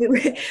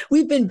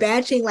we've been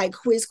batching like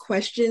quiz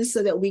questions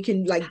so that we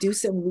can like do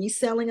some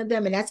reselling of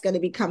them. And that's going to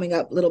be coming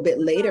up a little bit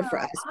later for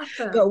us.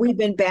 Awesome. But we've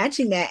been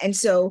batching that. And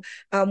so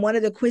one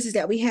of the quizzes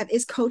that we have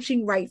is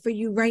coaching right for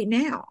you right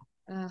now.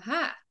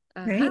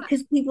 Right?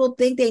 Because people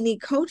think they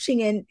need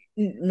coaching, and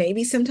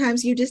maybe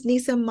sometimes you just need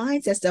some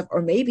mindset stuff,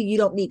 or maybe you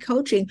don't need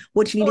coaching.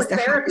 What you need is the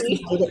therapy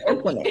to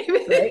implement,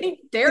 right?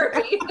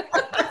 Therapy.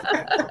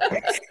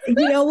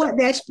 You know what?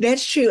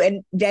 That's true,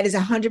 and that is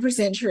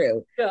 100%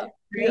 true. Yeah.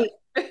 Right?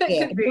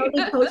 Yeah. You don't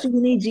need coaching,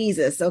 you need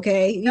Jesus.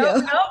 Okay.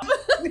 Nope.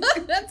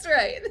 That's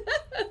right.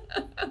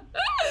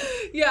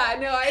 Yeah.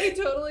 No, I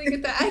totally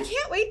get that. I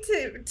can't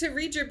wait to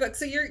read your book.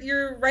 So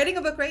you're writing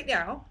a book right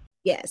now.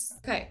 Yes.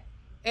 Okay.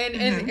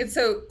 And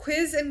so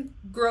Quiz and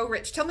Grow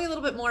Rich. Tell me a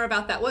little bit more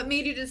about that. What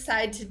made you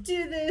decide to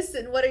do this,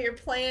 and what are your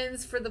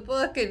plans for the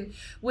book? And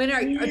when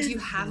do you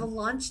have a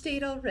launch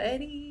date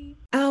already?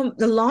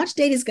 The launch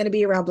date is going to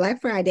be around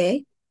Black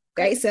Friday.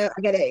 Right. So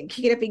I got to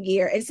kick it up a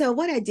gear. And so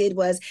what I did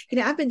was,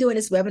 I've been doing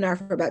this webinar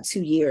for about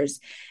 2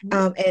 years,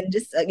 and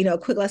just, a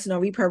quick lesson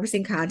on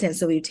repurposing content.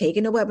 So we've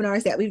taken the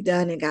webinars that we've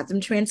done and got them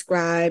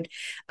transcribed.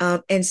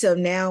 And so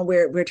now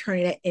we're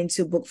turning it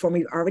into book form.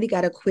 We've already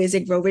got a Quiz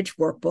and Grow Rich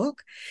workbook,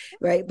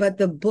 right? But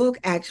the book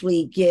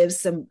actually gives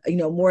some,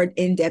 more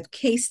in-depth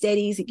case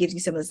studies. It gives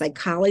you some of the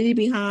psychology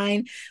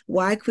behind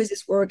why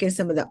quizzes work and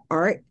some of the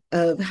art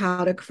of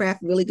how to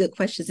craft really good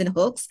questions and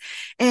hooks.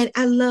 And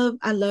I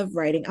love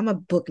writing. I'm a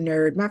book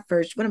nerd.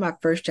 One of my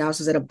first jobs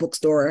was at a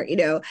bookstore,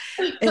 and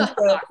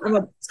so I'm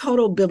a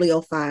total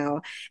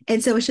bibliophile.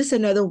 And so it's just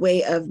another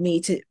way of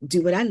me to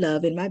do what I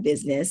love in my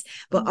business,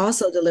 but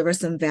also deliver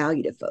some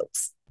value to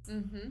folks.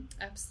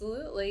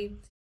 Absolutely.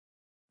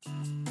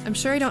 I'm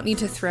sure I don't need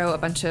to throw a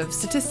bunch of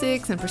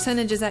statistics and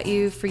percentages at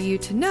you for you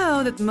to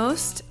know that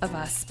most of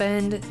us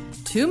spend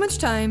too much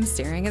time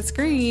staring at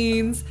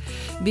screens.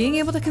 Being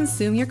able to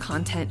consume your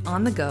content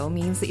on the go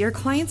means that your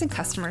clients and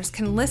customers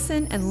can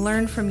listen and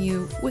learn from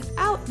you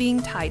without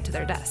being tied to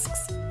their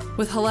desks.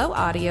 With Hello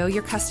Audio,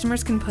 your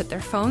customers can put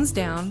their phones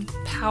down,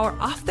 power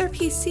off their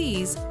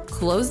PCs,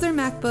 close their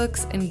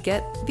MacBooks, and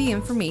get the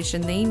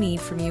information they need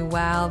from you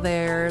while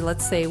they're,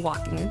 let's say,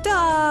 walking a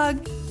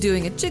dog,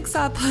 doing a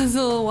jigsaw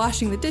puzzle,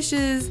 washing the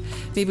dishes,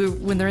 maybe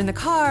when they're in the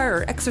car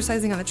or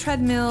exercising on the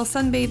treadmill,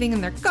 sunbathing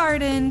in their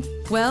garden.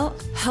 Well,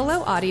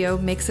 Hello Audio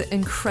makes it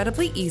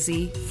incredibly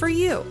easy for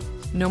you.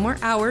 No more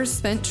hours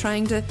spent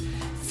trying to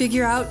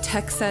figure out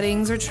tech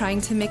settings or trying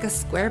to make a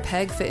square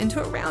peg fit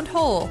into a round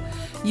hole.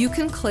 You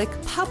can click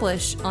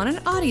publish on an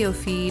audio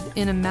feed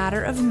in a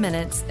matter of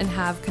minutes and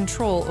have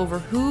control over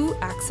who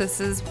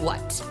accesses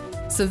what.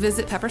 So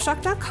visit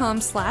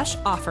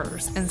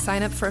peppershock.com/offers and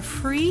sign up for a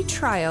free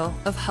trial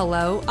of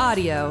Hello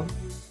Audio.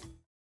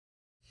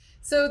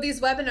 So these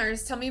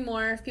webinars, tell me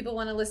more. If people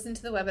want to listen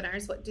to the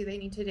webinars, what do they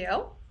need to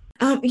do?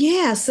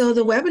 So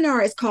the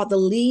webinar is called the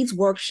Leads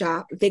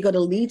Workshop. They go to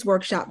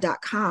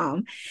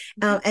leadsworkshop.com,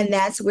 and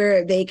that's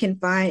where they can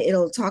find,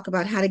 it'll talk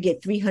about how to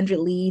get 300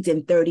 leads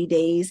in 30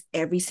 days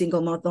every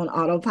single month on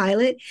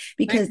autopilot,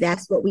 because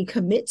that's what we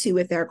commit to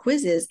with our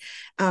quizzes.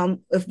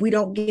 If we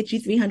don't get you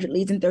 300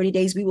 leads in 30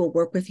 days, we will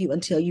work with you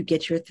until you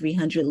get your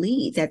 300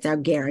 leads. That's our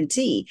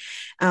guarantee.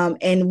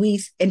 And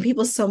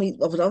people told me,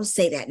 well, don't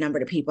say that number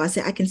to people. I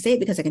said, I can say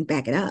it because I can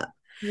back it up.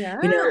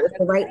 Yeah. With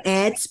the right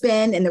ad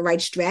spend and the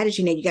right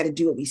strategy, now you got to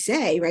do what we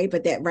say, right?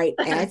 But that right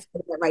ad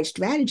spend, that right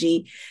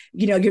strategy,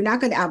 you're not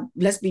going to,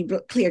 let's be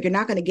clear, you're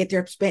not going to get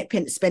there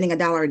spending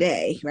 $1 a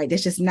day, right?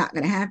 That's just not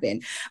going to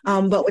happen.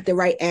 But with the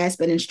right ad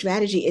spend and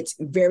strategy, it's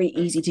very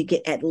easy to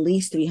get at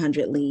least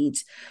 300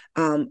 leads,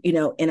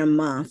 in a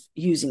month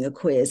using a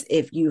quiz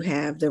if you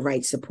have the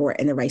right support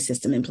and the right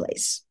system in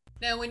place.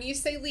 Now, when you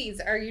say leads,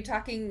 are you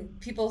talking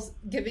people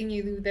giving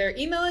you their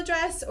email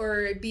address,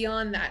 or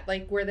beyond that,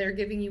 like where they're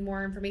giving you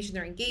more information,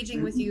 they're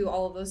engaging with you,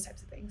 all of those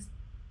types of things?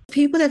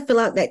 People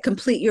that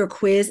complete your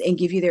quiz and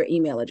give you their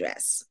email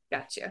address.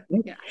 Gotcha.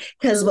 Yeah.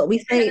 Because what we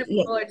say,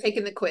 people are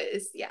taking the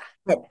quiz. Yeah.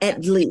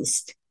 At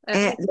least.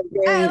 At the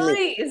very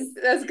least.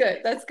 That's good.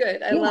 That's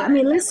good. I love it. I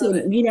mean,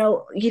 listen,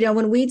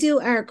 when we do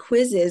our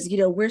quizzes,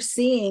 we're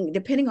seeing,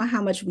 depending on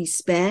how much we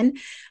spend,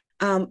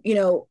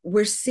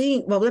 we're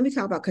seeing, well, let me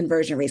talk about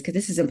conversion rates, because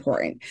this is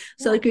important.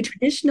 So like your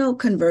traditional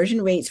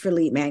conversion rates for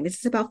lead magnets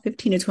is about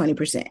 15 to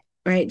 20%,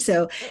 right?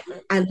 So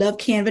I love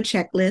Canva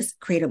checklists,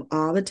 create them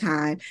all the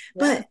time,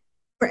 but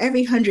for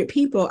every 100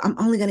 people, I'm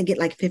only going to get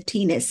like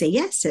 15 that say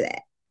yes to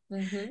that.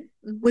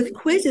 With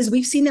quizzes,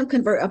 we've seen them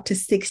convert up to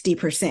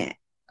 60%.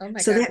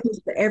 So that means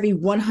for every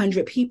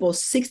 100 people,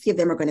 60 of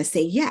them are going to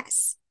say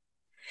yes.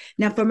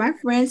 Now, for my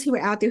friends who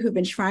are out there who've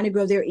been trying to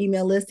grow their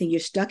email list and you're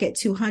stuck at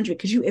 200,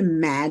 could you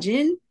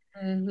imagine,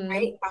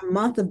 right? A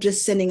month of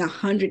just sending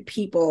 100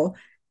 people,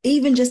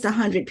 even just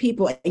 100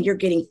 people, and you're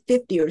getting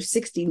 50 or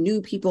 60 new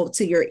people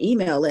to your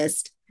email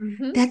list.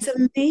 That's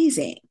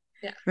amazing.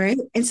 Yeah. Right.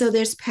 And so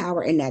there's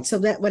power in that. So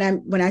that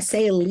when I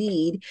say a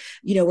lead,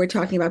 we're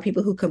talking about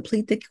people who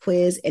complete the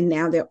quiz and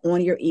now they're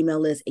on your email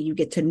list and you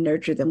get to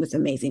nurture them with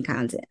amazing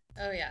content.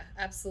 Oh yeah,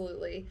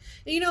 absolutely.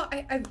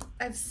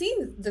 I've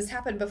seen this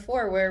happen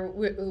before where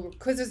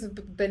quizzes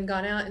have been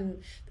gone out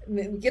and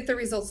we get the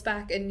results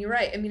back, and you're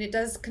right. I mean, it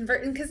does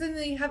convert, because then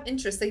they have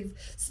interest. They've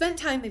spent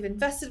time, they've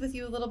invested with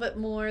you a little bit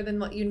more than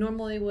what you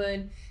normally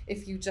would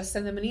if you just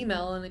send them an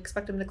email and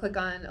expect them to click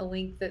on a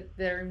link that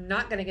they're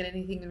not going to get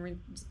anything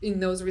in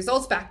those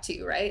results back to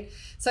you, right?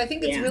 So I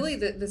think it's really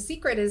the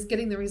secret is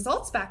getting the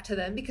results back to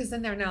them, because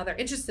then they're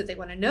interested. They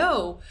want to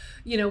know,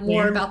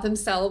 more about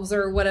themselves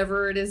or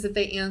whatever it is that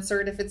they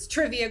answered, if it's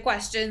trivia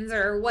questions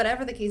or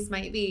whatever the case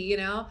might be,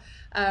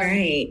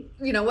 right.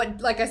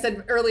 What, like I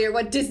said earlier,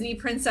 what Disney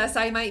princess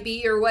I might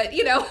be, or what,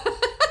 Yeah,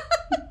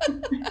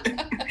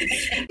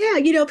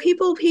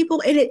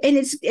 people, and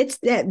it's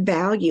that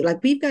value.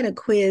 Like, we've got a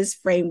quiz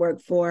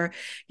framework for,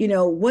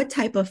 what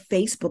type of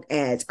Facebook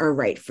ads are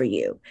right for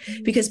you,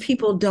 because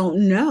people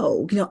don't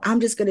know. I'm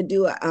just going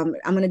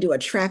to do a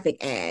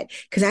traffic ad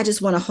because I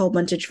just want a whole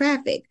bunch of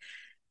traffic.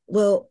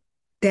 Well,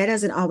 that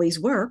doesn't always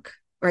work.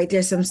 Right.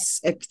 There's some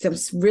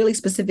really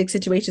specific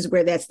situations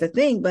where that's the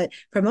thing, but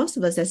for most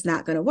of us, that's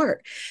not going to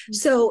work.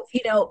 So,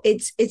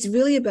 it's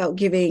really about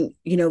giving,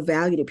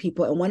 value to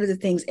people. And one of the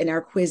things in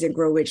our Quiz and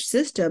Grow Rich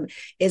system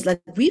is,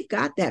 like, we've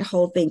got that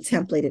whole thing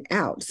templated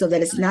out so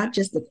that it's not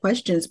just the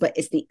questions, but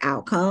it's the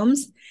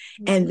outcomes.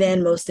 And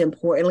then most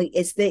importantly,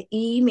 it's the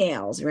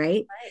emails,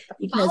 right?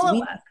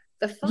 Because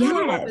The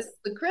follow-up Yes. is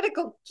the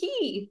critical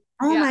key.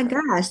 Oh Yeah. my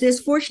gosh, there's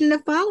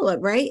fortunate follow-up,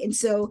 right? And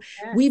so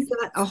we've Yes.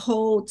 got a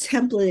whole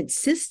templated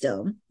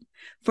system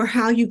for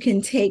how you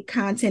can take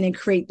content and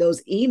create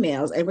those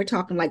emails. And we're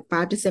talking like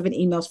 5 to 7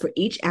 emails for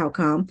each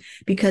outcome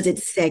because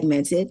it's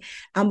segmented.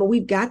 But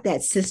we've got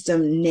that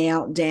system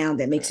nailed down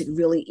that makes it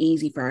really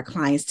easy for our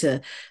clients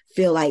to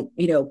feel like,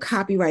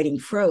 copywriting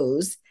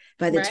pros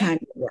by the Right. time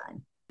you're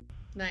done.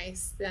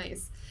 Nice,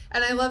 nice.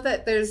 And I love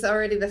that there's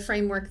already the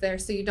framework there,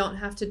 so you don't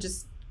have to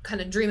just kind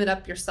of dream it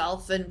up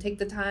yourself and take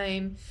the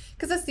time.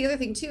 Because that's the other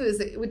thing too, is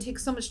that it would take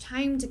so much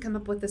time to come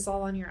up with this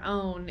all on your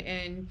own,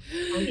 and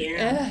Oh,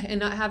 yeah. and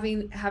not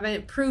having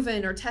it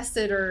proven or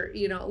tested, or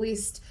at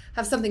least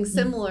have something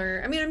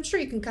similar. I mean, I'm sure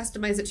you can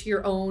customize it to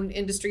your own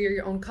industry or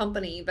your own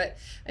company, but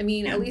I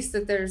mean, Yeah. at least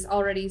that there's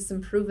already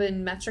some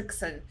proven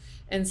metrics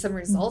and some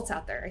results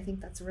out there. I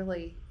think that's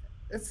really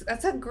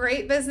that's a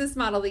great business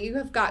model that you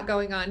have got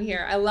going on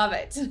here. I love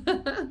it.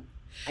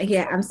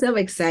 Yeah, I'm so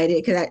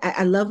excited because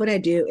I love what I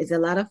do. It's a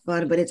lot of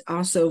fun, but it's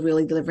also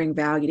really delivering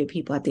value to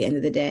people at the end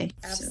of the day.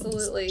 So,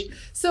 Absolutely.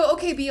 So,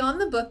 okay, beyond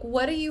the book,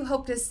 what do you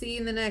hope to see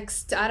in the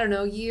next, I don't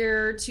know,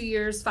 year, 2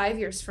 years, 5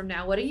 years from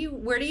now? Where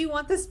do you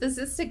want this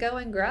business to go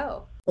and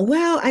grow?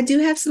 well, I do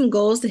have some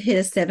goals to hit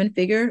a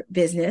 7-figure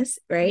business,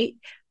 right?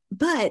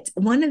 But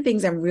one of the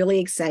things I'm really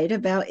excited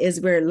about is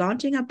we're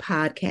launching a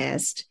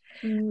podcast,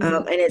 Mm.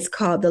 and it's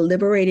called the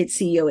Liberated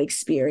CEO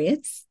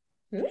Experience.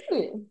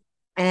 Ooh.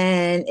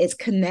 And it's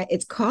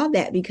called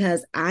that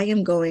because I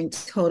am going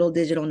total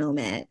digital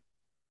nomad.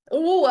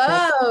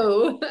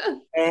 Whoa.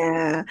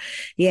 Yeah,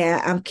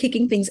 yeah. I'm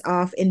kicking things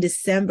off in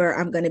December.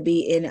 I'm going to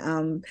be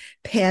in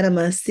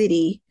Panama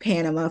City,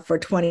 Panama for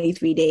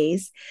 23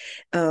 days.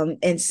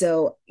 And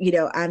so,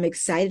 I'm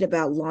excited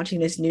about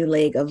launching this new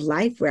leg of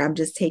life where I'm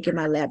just taking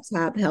my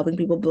laptop, helping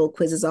people build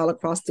quizzes all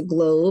across the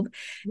globe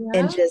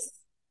and Yeah. just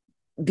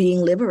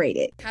being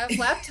liberated. Have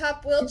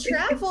laptop will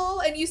travel.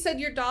 And you said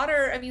your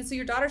daughter, I mean, so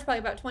your daughter's probably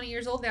about 20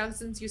 years old now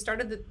since you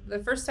started the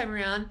first time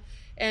around.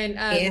 And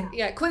Yeah.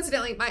 yeah,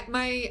 coincidentally,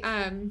 my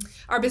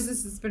our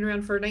business has been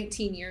around for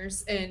 19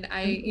 years, and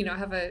I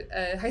have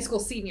a high school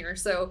senior.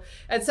 So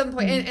at some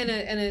point,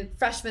 and a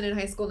freshman in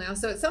high school now.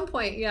 So at some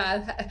point,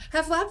 yeah,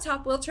 have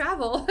laptop will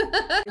travel.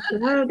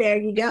 Oh, there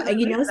you go.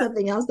 And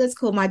something else that's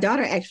cool. My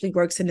daughter actually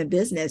works in the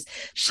business.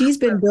 She's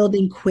been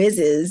building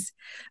quizzes.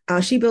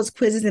 She builds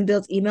quizzes and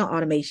builds email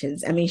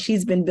automations. I mean,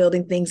 she's been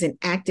building things in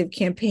Active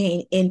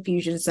Campaign,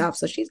 Infusionsoft.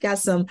 So she's got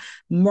some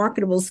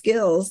marketable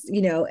skills,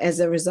 as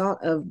a result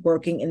of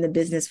working in the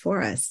business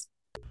for us.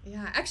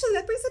 Yeah, actually,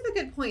 that brings up a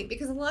good point,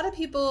 because a lot of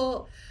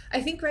people, I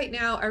think, right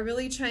now are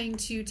really trying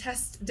to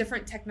test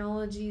different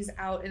technologies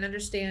out and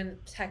understand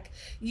tech.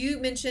 You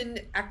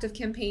mentioned Active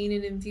Campaign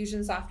and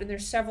Infusionsoft, and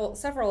there's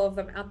several of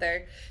them out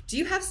there. Do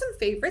you have some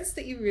favorites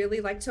that you really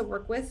like to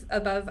work with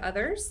above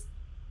others?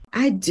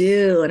 I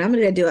do, and I'm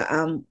going to do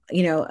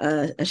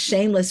a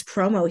shameless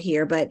promo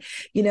here. But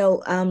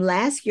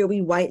last year we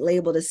white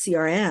labeled a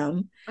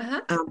CRM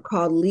Uh-huh.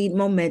 called Lead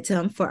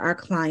Momentum for our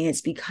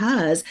clients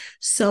because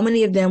so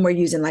many of them were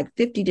using like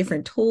 50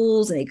 different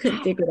tools and they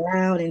couldn't figure it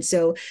out. And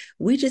so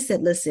we just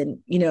said,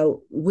 listen,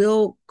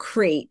 we'll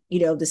create, the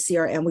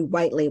CRM. We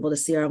white label the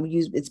CRM.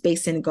 It's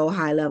based in Go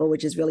High Level,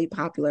 which is really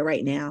popular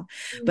right now.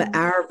 But Mm.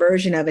 our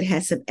version of it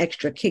has some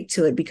extra kick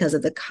to it because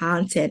of the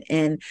content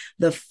and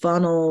the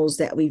funnels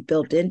that we've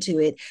built into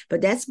it.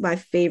 But that's my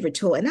favorite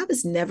tool. And I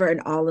was never an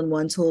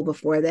all-in-one tool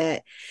before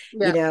that,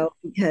 Yeah.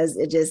 because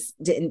it just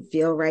didn't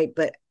feel right.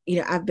 But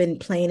I've been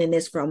playing in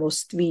this for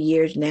almost 3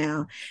 years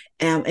now.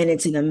 And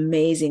it's an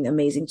amazing,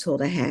 amazing tool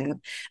to have.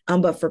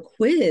 But for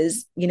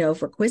quizzes,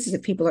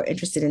 if people are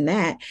interested in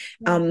that,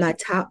 my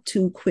top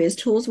 2 quiz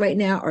tools right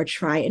now are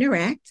Try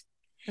Interact.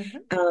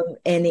 Uh-huh.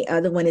 And the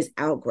other one is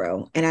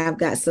Outgrow. And I've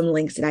got some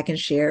links that I can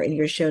share in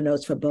your show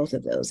notes for both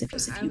of those if I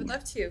you would want.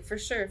 love to, for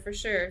sure, for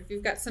sure. If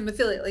you've got some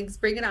affiliate links,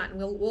 bring it on.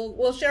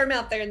 We'll share them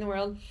out there in the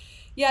world.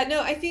 Yeah,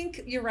 no, I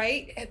think you're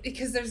right,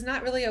 because there's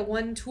not really a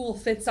one tool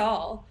fits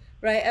all,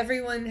 right?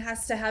 Everyone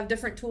has to have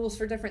different tools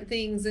for different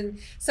things, and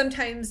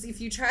sometimes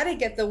if you try to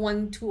get the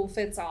one tool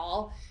fits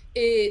all,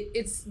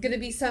 it's gonna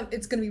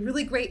be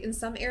really great in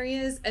some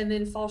areas and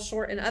then fall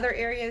short in other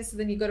areas. So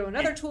then you go to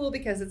another tool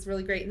because it's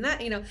really great in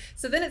that,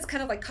 So then it's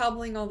kind of like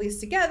cobbling all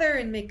these together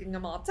and making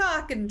them all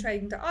talk and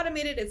trying to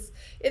automate it.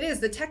 It is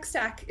the tech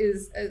stack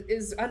is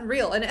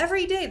unreal, and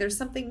every day there's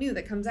something new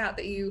that comes out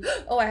that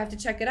I have to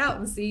check it out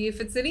and see if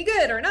it's any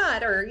good or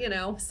not, or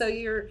So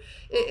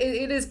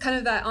it is kind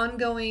of that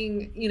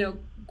ongoing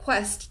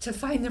quest to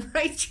find the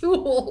right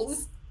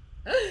tools.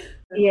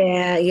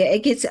 Yeah, yeah.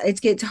 It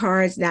gets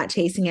hard not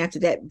chasing after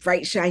that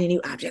bright, shiny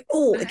new object.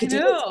 Oh, it I could do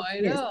this. know, I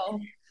Yes. know.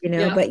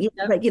 But Yep, you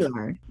yep, but you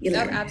learn. You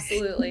yep, learn.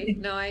 absolutely.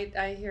 No,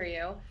 I hear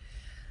you.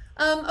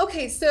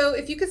 Okay, so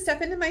if you could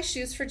step into my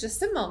shoes for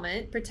just a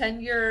moment,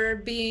 pretend you're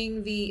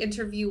being the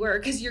interviewer,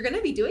 because you're going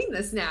to be doing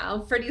this now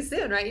pretty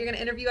soon, right? You're going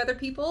to interview other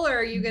people, or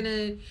are you going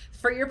to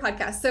for your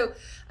podcast? So,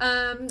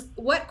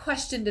 what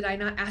question did I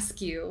not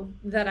ask you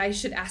that I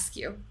should ask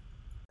you?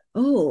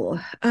 Oh,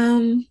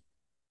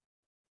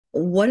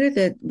 what are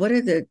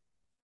the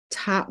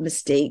top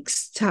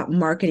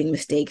marketing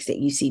mistakes that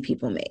you see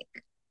people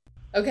make.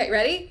 Okay,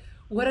 ready?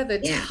 What are the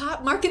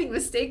top marketing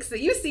mistakes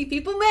that you see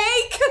people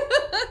make?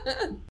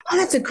 Oh,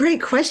 that's a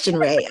great question,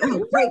 Ray.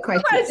 Oh, great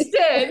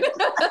question.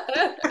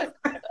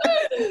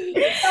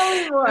 Tell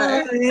me more.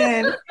 Oh,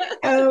 man.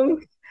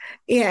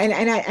 Yeah,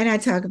 and I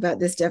talk about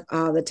this stuff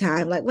all the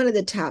time. Like one of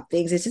the top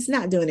things is just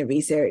not doing the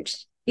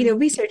research.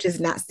 Research is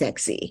not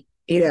sexy.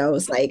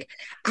 It's like,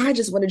 I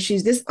just want to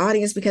choose this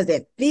audience because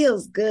it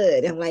feels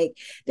good. I'm like,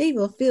 they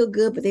will feel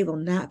good, but they will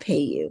not pay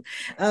you.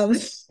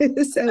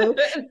 So,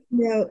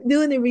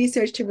 doing the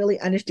research to really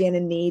understand the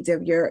needs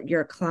of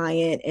your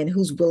client and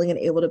who's willing and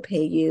able to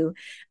pay you.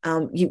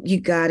 You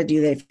got to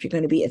do that if you're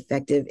going to be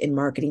effective in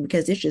marketing,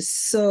 because there's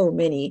just so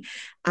many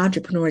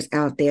entrepreneurs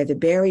out there. The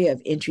barrier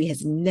of entry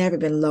has never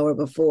been lower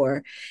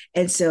before.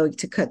 And so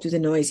to cut through the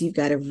noise, you've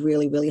got to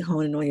really, really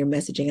hone in on your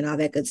messaging and all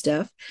that good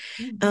stuff.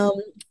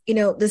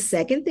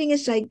 The second thing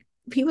is like,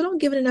 people don't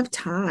give it enough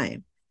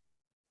time.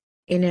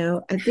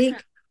 I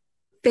think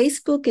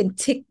Facebook and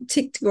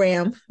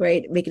TikTok,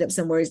 right? Making up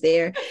some words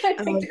there.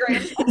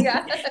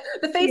 Yeah,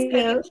 the face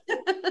page.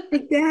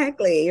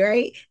 Exactly,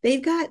 right?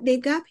 They've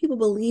got people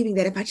believing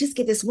that if I just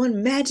get this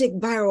one magic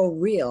viral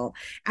reel,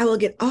 I will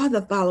get all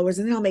the followers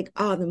and then I'll make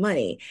all the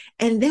money.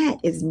 And that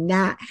is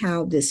not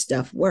how this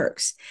stuff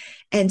works.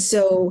 And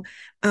so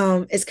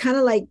it's kind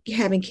of like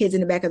having kids in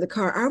the back of the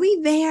car. Are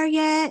we there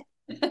yet?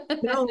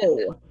 No.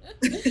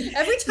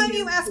 Every time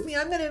you ask me,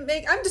 I'm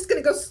just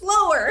going to go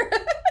slower. Oh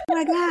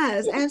my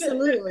gosh,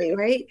 absolutely.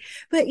 Right.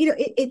 But,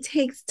 it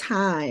takes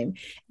time.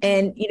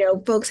 And,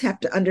 folks have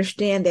to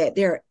understand that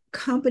there are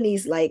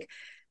companies like,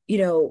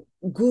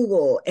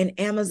 Google and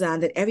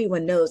Amazon that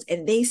everyone knows,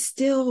 and they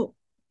still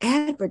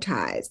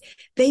advertise,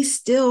 they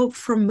still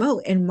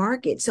promote and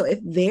market. So if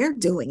they're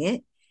doing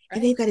it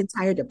and they've got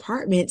entire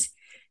departments,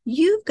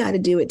 you've got to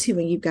do it too,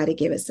 and you've got to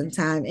give it some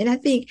time. And I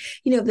think,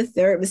 the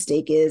third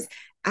mistake is,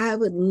 I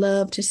would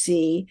love to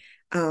see,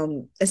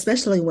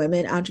 especially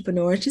women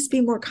entrepreneurs, just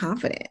be more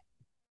confident.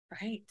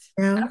 Right.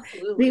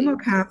 Absolutely. Be more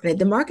confident.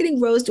 The marketing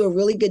pros do a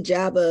really good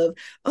job of,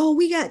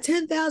 we got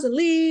 10,000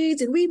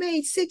 leads and we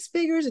made 6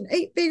 figures and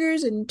 8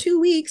 figures in 2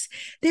 weeks.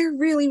 They're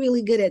really,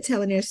 really good at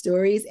telling their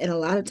stories. And a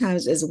lot of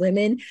times as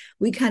women,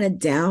 we kind of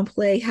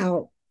downplay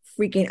how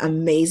freaking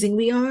amazing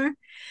we are.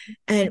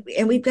 And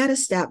we've got to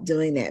stop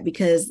doing that,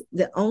 because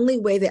the only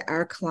way that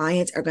our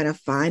clients are going to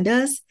find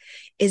us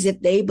is if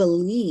they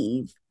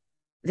believe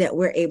that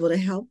we're able to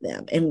help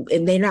them.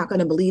 And they're not going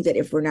to believe that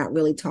if we're not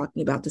really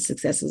talking about the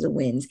successes and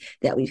wins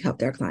that we've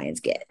helped our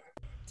clients get.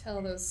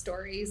 Tell those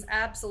stories.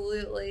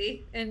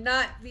 Absolutely. And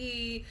not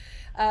be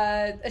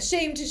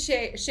ashamed to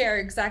share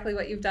exactly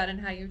what you've done and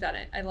how you've done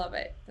it. I love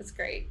it. That's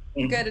great.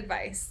 Mm-hmm. Good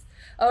advice.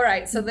 All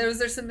right. So those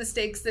are some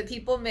mistakes that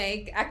people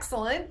make.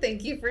 Excellent.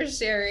 Thank you for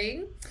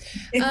sharing.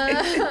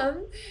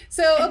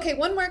 Okay,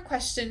 one more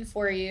question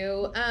for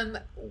you.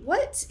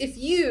 What if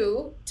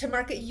you, to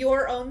market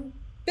your own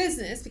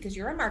business, because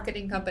you're a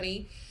marketing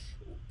company,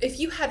 if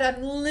you had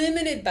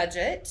unlimited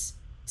budget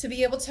to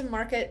be able to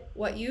market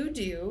what you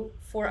do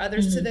for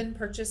others to then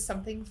purchase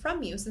something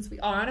from you, since we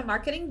are on a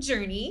marketing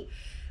journey,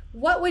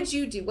 what would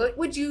you do? What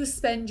would you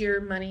spend your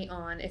money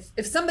on?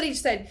 If somebody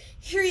said,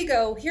 here you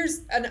go, here's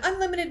an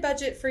unlimited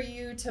budget for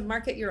you to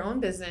market your own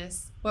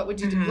business, what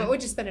would you do? What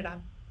would you spend it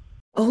on?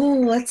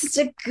 Oh, that's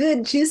such a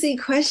good, juicy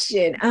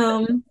question.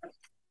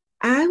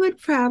 I'd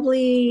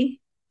probably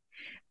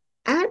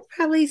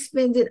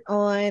spend it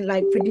on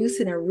like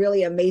producing a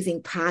really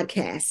amazing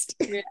podcast.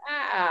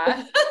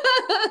 Yeah.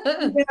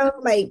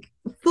 Like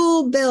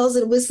full bells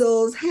and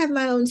whistles, have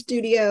my own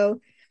studio,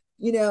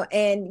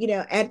 and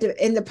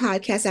in the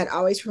podcast, I'd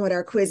always promote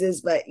our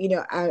quizzes, but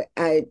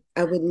I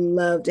would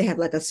love to have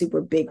like a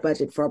super big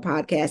budget for a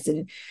podcast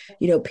and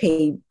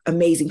pay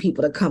amazing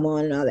people to come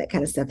on and all that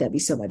kind of stuff. That'd be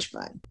so much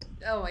fun.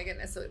 Oh my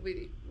goodness, it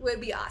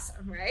would be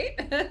awesome, right?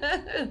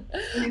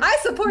 I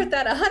support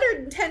that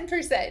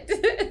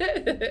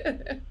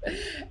 110%.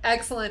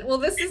 Excellent. Well,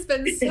 this has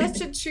been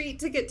such a treat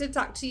to get to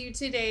talk to you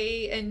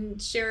today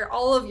and share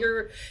all of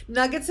your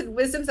nuggets and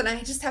wisdoms. And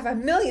I just have a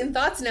million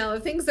thoughts now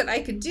of things that I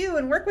could do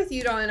and work with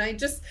you on. I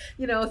just,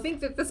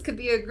 think that this could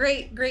be a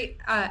great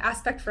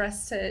aspect for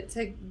us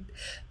to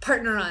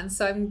partner on.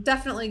 So I'm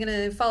definitely going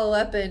to follow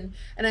up and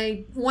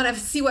I want to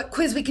see what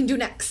quiz we can do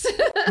next.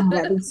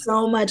 That'd be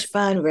so much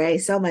fun, Ray.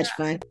 So much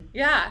fun.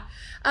 Yeah.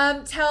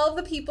 Tell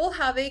the people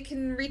how they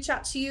can reach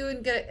out to you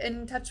and get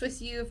in touch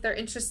with you if they're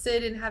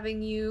interested in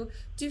having you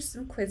do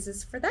some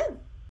quizzes for them.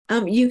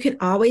 You can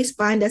always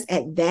find us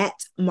at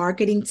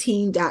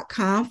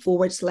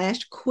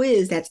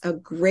thatmarketingteam.com/quiz. That's a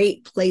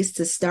great place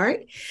to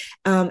start.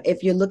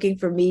 If you're looking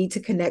for me to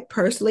connect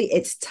personally,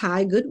 it's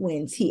Ty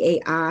Goodwin,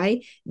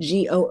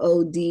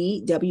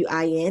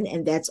 TAIGOODWIN,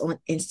 and that's on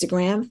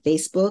Instagram,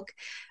 Facebook,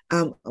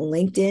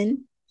 LinkedIn,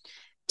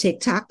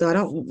 TikTok, though I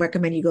don't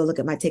recommend you go look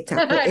at my TikTok.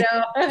 I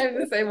know, I'm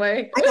the same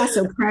way. I got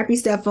some crappy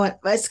stuff on.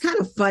 It's kind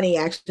of funny,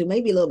 actually,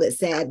 maybe a little bit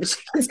sad, but you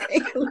can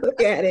take a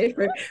look at it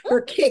for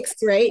kicks,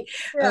 right?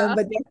 Yeah.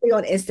 But definitely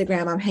on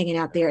Instagram, I'm hanging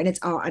out there, and it's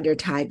all under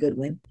Ty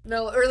Goodwin.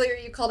 No, earlier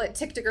you called it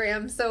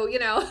TikTogram, so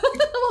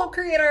we'll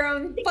create our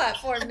own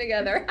platform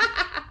together.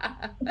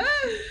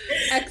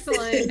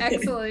 Excellent.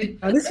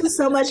 Oh, this was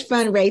so much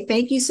fun, Ray.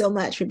 Thank you so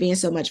much for being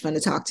so much fun to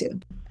talk to.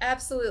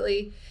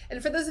 Absolutely.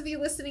 And for those of you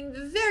listening,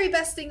 the very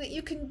best thing that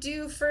you can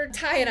do for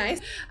Ty and I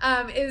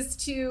is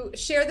to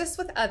share this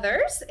with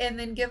others and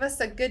then give us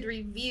a good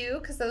review,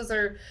 because those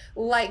are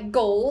like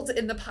gold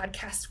in the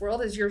podcast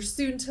world, as you're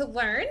soon to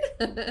learn.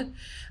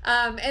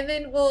 And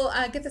then we'll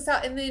get this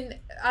out. And then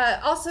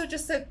also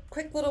just a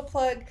quick little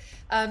plug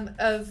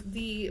of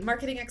the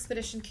Marketing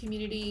Expedition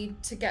community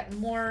to get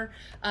more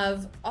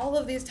of all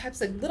of these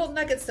types of little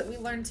nuggets that we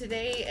learned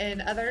today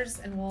and others,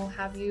 and we'll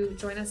have you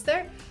join us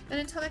there. And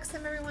until next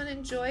time, everyone,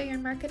 enjoy your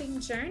marketing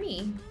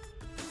journey.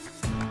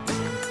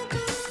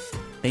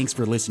 Thanks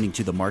for listening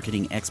to the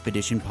Marketing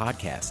Expedition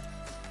podcast.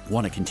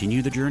 Want to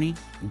continue the journey?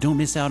 Don't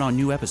miss out on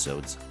new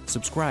episodes.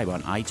 Subscribe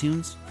on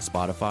iTunes,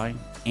 Spotify,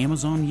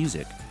 Amazon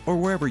Music, or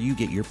wherever you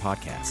get your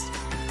podcasts.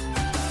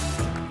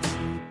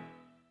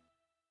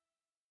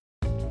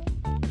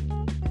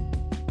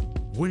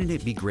 Wouldn't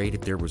it be great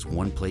if there was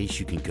one place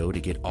you can go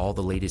to get all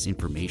the latest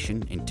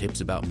information and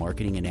tips about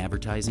marketing and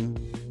advertising?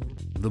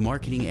 The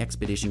Marketing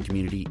Expedition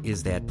community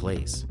is that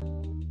place.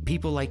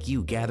 People like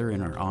you gather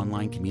in our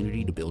online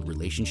community to build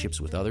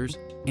relationships with others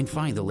and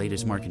find the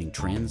latest marketing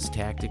trends,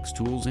 tactics,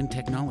 tools, and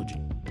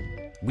technology.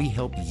 We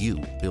help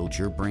you build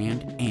your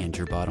brand and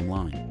your bottom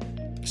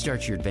line.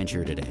 Start your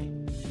adventure today.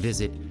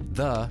 Visit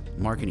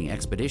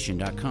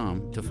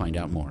themarketingexpedition.com to find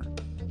out more.